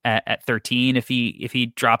at 13 if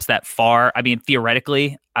he drops that far. I mean,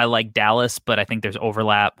 theoretically, I like Dallas, but I think there's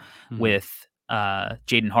overlap with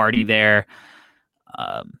Jaden Hardy there.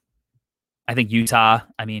 I think Utah,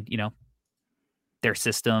 I mean, their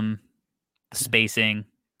system, the spacing,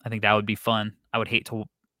 I think that would be fun. I would hate to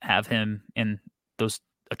have him in those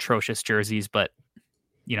atrocious jerseys, but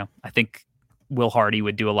I think Will Hardy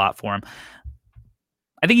would do a lot for him.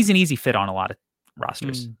 I think he's an easy fit on a lot of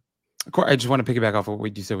rosters. Of course, I just want to piggyback off of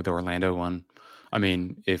what you said with the Orlando one. I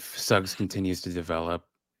mean, if Suggs continues to develop,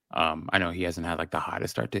 I know he hasn't had like the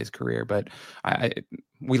hottest start to his career, but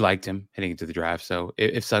we liked him heading into the draft. So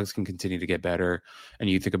if Suggs can continue to get better, and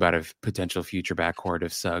you think about a potential future backcourt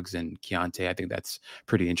of Suggs and Keyonte, I think that's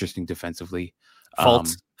pretty interesting defensively.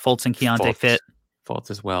 Fultz and Keyonte fit.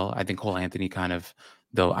 Fultz as well. I think Cole Anthony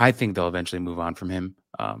I think they'll eventually move on from him.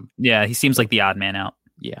 Yeah, he seems like the odd man out.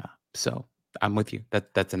 Yeah, so I'm with you.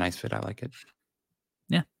 That's a nice fit. I like it.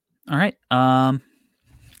 Yeah. All right.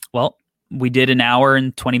 Well, we did an hour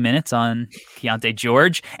and 20 minutes on Keyonte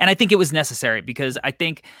George, and I think it was necessary because I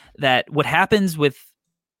think that what happens with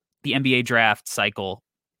the NBA draft cycle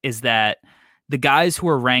is that the guys who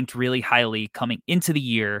are ranked really highly coming into the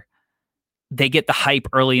year, they get the hype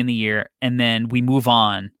early in the year, and then we move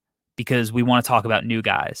on because we want to talk about new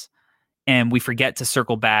guys, and we forget to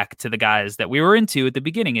circle back to the guys that we were into at the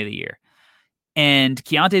beginning of the year. And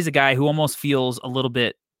Keyonte is a guy who almost feels a little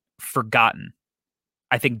bit forgotten.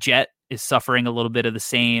 I think Jet is suffering a little bit of the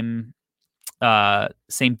same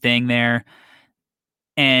thing there.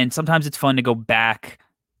 And sometimes it's fun to go back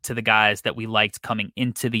to the guys that we liked coming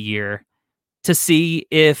into the year to see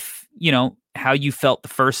if, how you felt the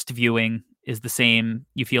first viewing is the same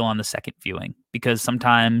you feel on the second viewing, because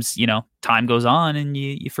sometimes, time goes on and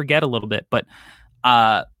you forget a little bit. But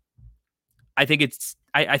I think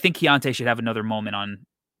I think Keyonte should have another moment on,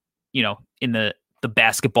 in the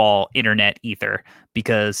basketball internet ether,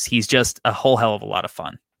 because he's just a whole hell of a lot of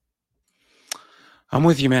fun. I'm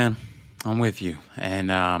with you, man. I'm with you.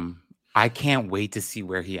 And I can't wait to see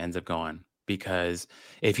where he ends up going, because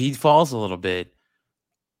if he falls a little bit,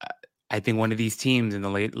 I think one of these teams in the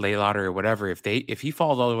late lottery or whatever, if he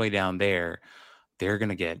falls all the way down there, they're going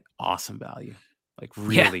to get awesome value. Like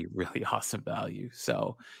really, really awesome value.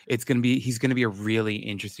 So he's going to be a really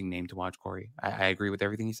interesting name to watch, Corey. I agree with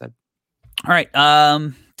everything you said. All right.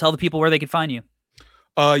 Tell the people where they can find you.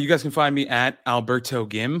 You guys can find me at Alberto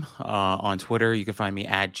Gim on Twitter. You can find me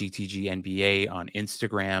at GTGNBA on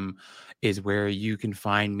Instagram is where you can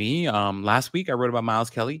find me. Last week I wrote about Miles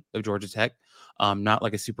Kelly of Georgia Tech. Not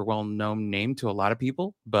like a super well-known name to a lot of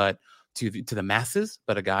people, but to the masses,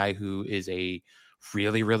 but a guy who is a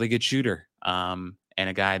really, really good shooter. And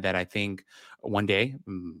a guy that I think one day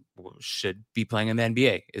should be playing in the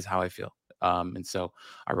NBA is how I feel. And so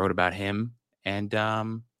I wrote about him, and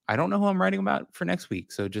I don't know who I'm writing about for next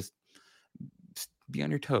week. So just be on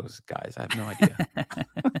your toes, guys. I have no idea.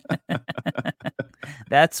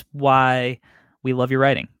 That's why we love your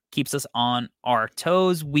writing. Keeps us on our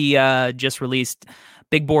toes. We just released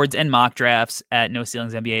big boards and mock drafts at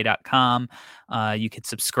noceilingsnba.com. You could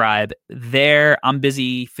subscribe there. I'm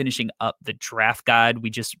busy finishing up the draft guide. We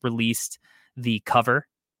just released the cover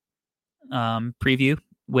preview,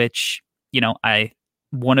 which,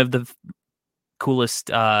 one of the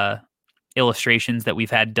coolest illustrations that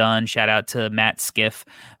we've had done. Shout out to Matt Skiff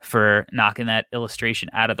for knocking that illustration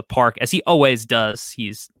out of the park, as he always does.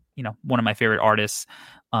 He's, one of my favorite artists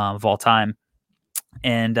of all time.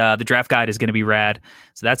 And the draft guide is going to be rad.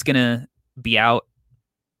 So that's going to be out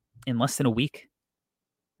in less than a week.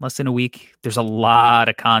 There's a lot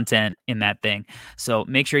of content in that thing. So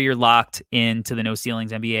make sure you're locked into the No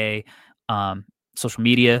Ceilings NBA social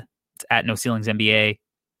media. It's at No Ceilings NBA,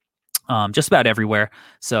 just about everywhere.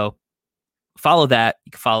 So follow that.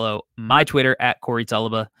 You can follow my Twitter at Corey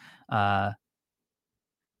Tullaba on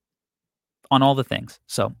all the things.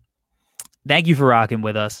 So thank you for rocking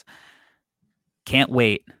with us. Can't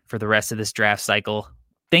wait for the rest of this draft cycle.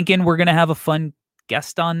 Thinking we're going to have a fun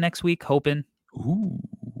guest on next week. Hoping. Ooh.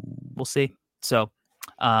 We'll see. So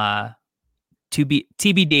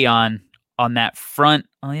TBD on that front.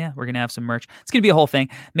 Oh, yeah, we're going to have some merch. It's going to be a whole thing.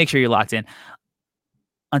 Make sure you're locked in.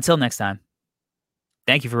 Until next time,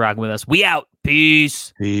 thank you for rocking with us. We out.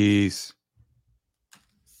 Peace. Peace.